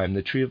that time,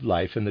 the tree of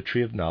life and the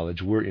tree of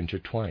knowledge were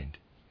intertwined.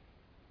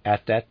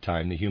 At that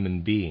time, the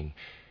human being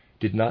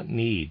did not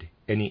need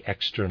any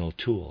external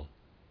tool.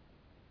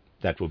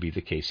 That will be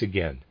the case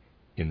again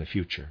in the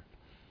future.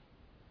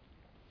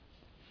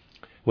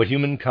 What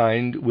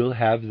humankind will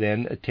have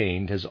then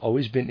attained has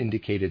always been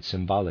indicated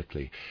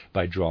symbolically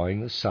by drawing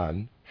the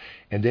sun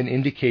and then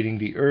indicating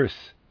the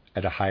earth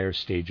at a higher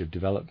stage of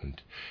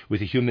development,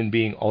 with the human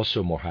being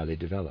also more highly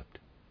developed.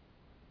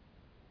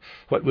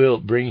 What will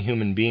bring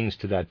human beings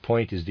to that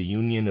point is the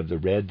union of the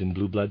red and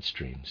blue blood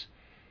streams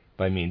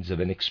by means of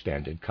an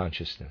expanded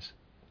consciousness.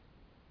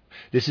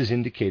 This is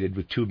indicated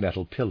with two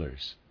metal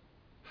pillars.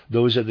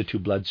 Those are the two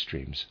blood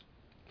streams,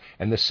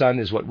 and the sun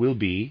is what will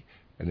be,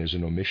 and there's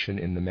an omission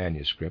in the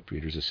manuscript,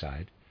 readers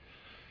aside,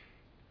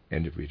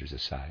 end of readers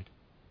aside.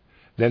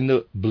 Then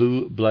the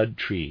blue blood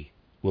tree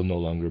will no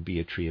longer be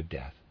a tree of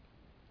death.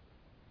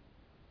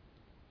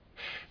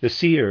 The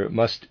seer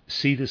must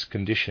see this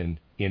condition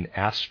in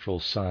astral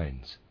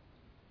signs.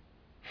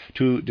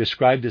 To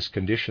describe this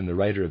condition, the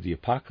writer of the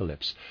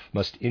Apocalypse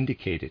must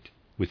indicate it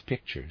with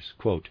pictures.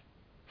 Quote,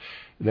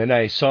 "Then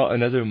I saw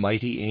another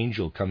mighty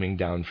angel coming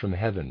down from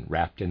heaven,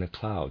 wrapped in a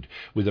cloud,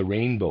 with a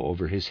rainbow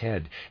over his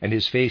head, and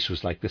his face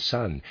was like the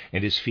sun,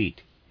 and his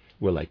feet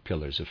were like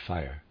pillars of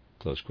fire."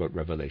 Close quote,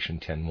 Revelation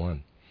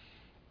 10:1.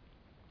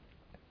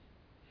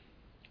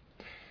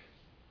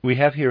 We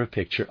have here a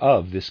picture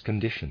of this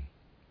condition.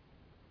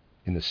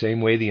 In the same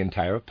way, the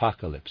entire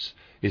Apocalypse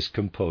is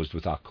composed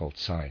with occult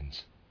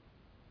signs.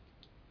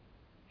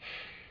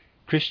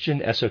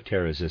 Christian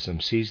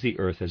esotericism sees the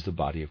earth as the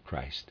body of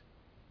Christ.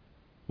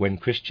 When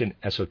Christian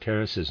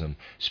esotericism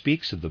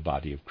speaks of the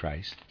body of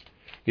Christ,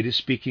 it is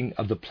speaking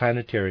of the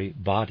planetary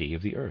body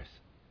of the earth.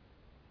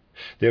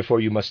 Therefore,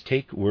 you must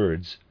take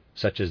words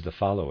such as the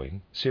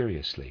following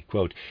seriously.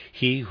 Quote,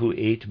 "He who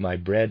ate my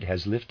bread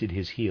has lifted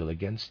his heel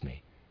against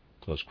me."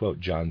 Close quote,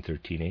 John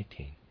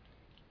 13:18.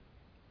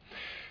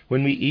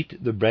 When we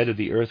eat the bread of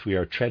the earth, we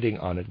are treading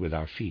on it with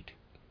our feet.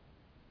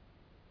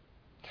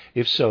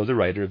 If so, the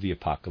writer of the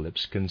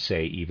Apocalypse can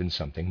say even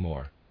something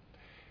more.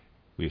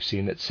 We have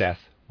seen that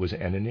Seth was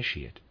an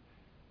initiate.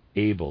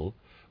 Abel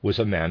was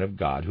a man of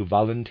God who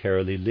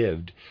voluntarily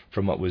lived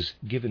from what was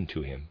given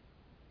to him.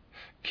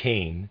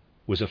 Cain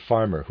was a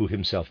farmer who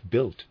himself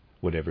built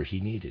whatever he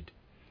needed.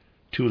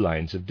 Two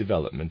lines of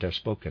development are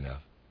spoken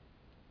of.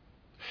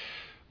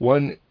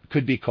 One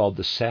could be called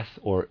the Seth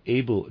or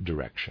Abel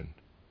direction,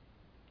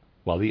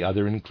 while the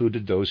other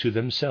included those who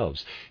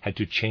themselves had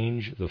to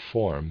change the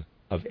form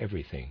of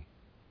everything.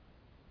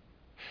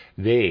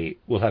 They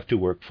will have to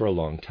work for a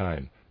long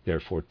time,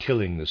 therefore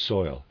tilling the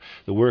soil.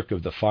 The work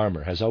of the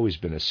farmer has always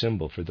been a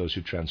symbol for those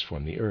who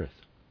transform the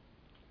earth.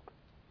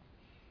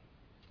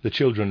 The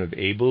children of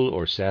Abel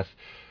or Seth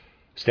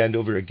stand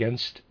over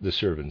against the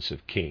servants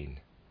of Cain,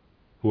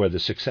 who are the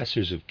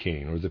successors of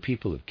Cain or the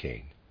people of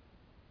Cain.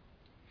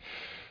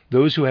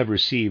 Those who have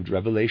received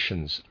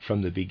revelations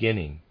from the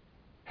beginning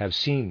have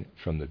seen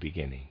from the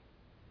beginning.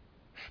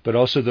 But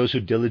also those who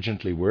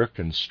diligently work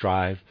and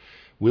strive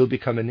will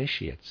become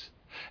initiates,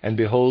 and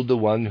behold the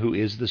one who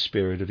is the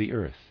spirit of the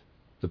earth,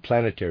 the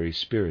planetary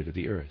spirit of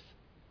the earth.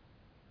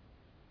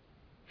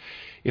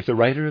 If the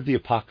writer of the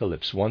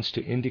Apocalypse wants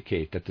to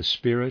indicate that the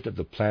spirit of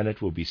the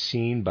planet will be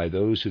seen by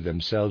those who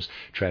themselves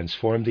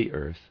transform the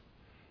earth,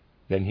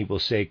 then he will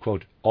say,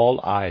 quote, "All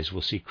eyes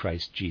will see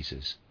Christ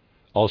Jesus,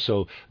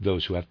 also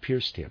those who have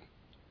pierced him."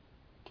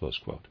 Close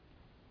quote.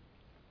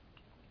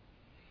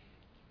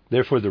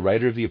 Therefore, the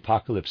writer of the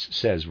Apocalypse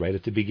says right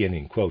at the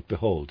beginning, quote,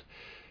 "Behold,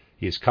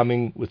 he is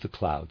coming with the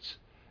clouds,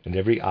 and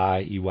every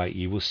eye,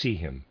 EYE, will see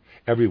him,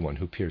 everyone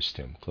who pierced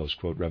him." Close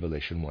quote,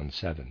 Revelation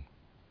 1:7.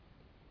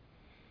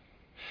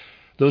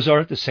 Those are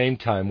at the same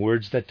time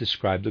words that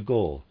describe the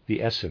goal,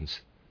 the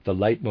essence, the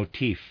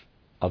leitmotif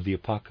of the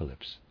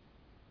Apocalypse.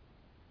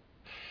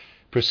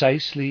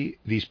 Precisely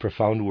these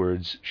profound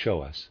words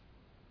show us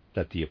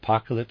that the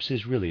Apocalypse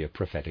is really a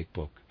prophetic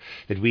book,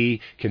 that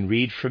we can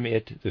read from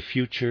it the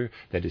future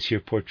that is here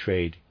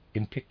portrayed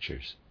in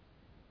pictures.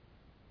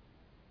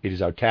 It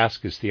is our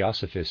task as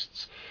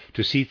Theosophists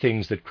to see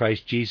things that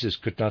Christ Jesus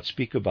could not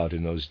speak about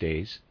in those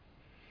days,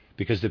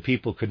 because the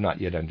people could not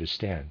yet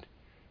understand.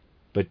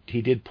 But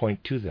he did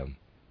point to them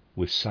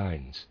with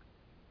signs.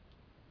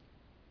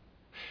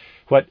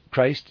 What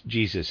Christ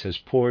Jesus has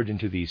poured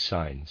into these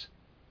signs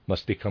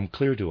must become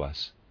clear to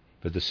us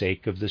for the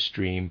sake of the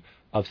stream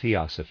of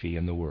theosophy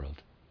in the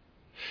world.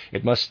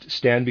 It must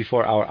stand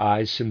before our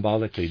eyes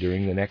symbolically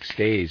during the next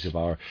days of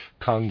our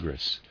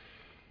Congress,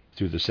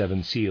 through the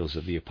 7 seals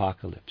of the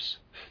Apocalypse,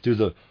 through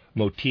the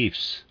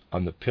motifs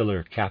on the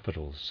pillar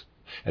capitals,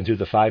 and through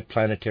the 5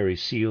 planetary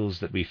seals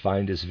that we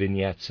find as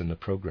vignettes in the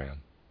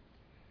program.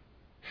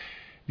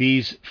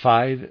 These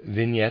 5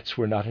 vignettes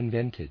were not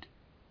invented.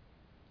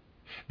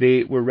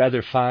 They were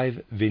rather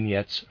 5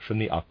 vignettes from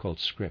the occult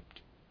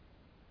script.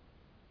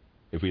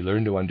 If we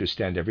learn to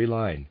understand every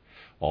line,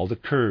 all the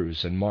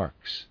curves and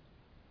marks,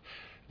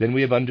 then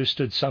we have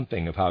understood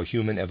something of how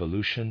human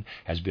evolution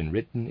has been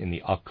written in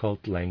the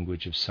occult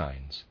language of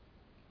signs.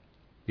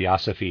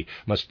 Theosophy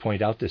must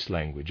point out this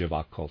language of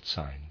occult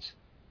signs.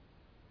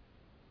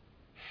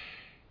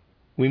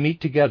 We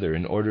meet together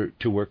in order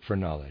to work for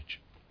knowledge.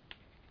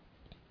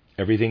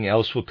 Everything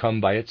else will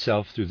come by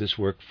itself through this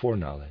work for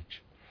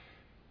knowledge.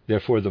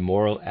 Therefore, the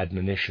moral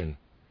admonition,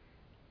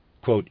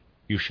 quote,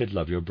 "You should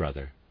love your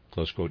brother,"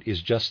 close quote,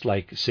 is just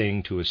like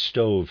saying to a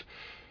stove,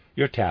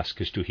 "Your task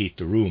is to heat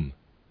the room."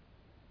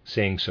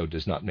 Saying so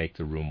does not make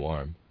the room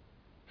warm.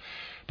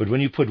 But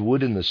when you put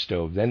wood in the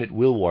stove, then it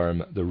will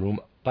warm the room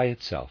by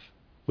itself,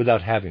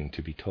 without having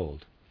to be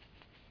told.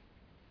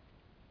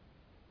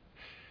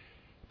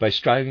 By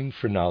striving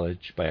for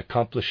knowledge, by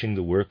accomplishing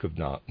the work of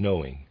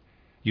knowing,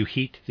 you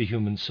heat the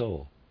human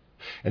soul,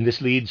 and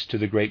this leads to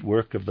the great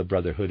work of the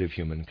brotherhood of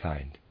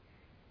humankind.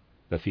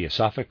 The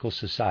Theosophical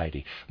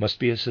Society must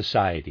be a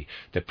society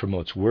that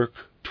promotes work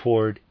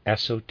toward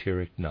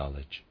esoteric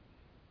knowledge.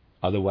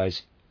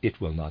 Otherwise, it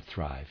will not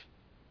thrive.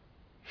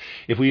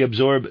 If we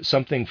absorb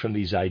something from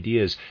these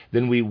ideas,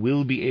 then we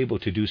will be able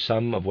to do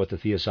some of what the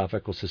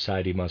Theosophical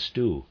Society must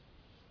do,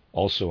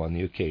 also on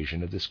the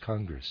occasion of this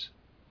Congress.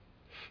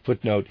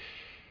 Footnote: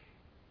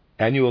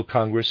 Annual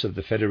Congress of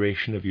the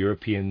Federation of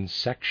European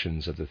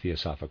Sections of the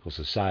Theosophical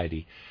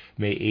Society,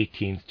 May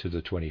 18th to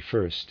the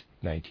 21st,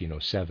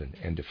 1907.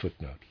 End of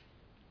footnote.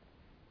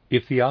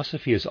 If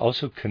Theosophy is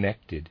also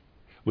connected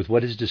with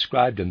what is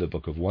described in the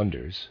Book of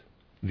Wonders,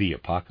 the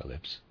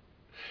Apocalypse,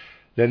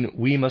 then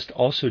we must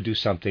also do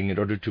something in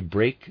order to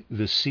break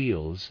the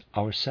seals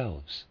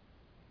ourselves.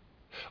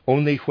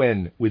 Only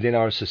when, within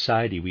our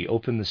society, we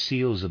open the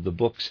seals of the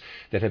books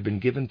that have been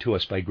given to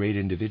us by great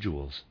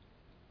individuals,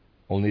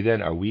 only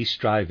then are we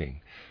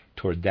striving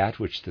toward that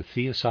which the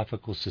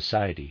Theosophical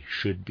Society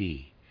should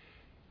be,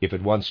 if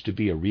it wants to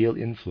be a real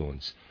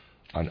influence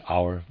on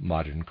our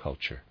modern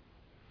culture.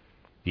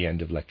 The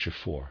end of Lecture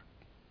 4.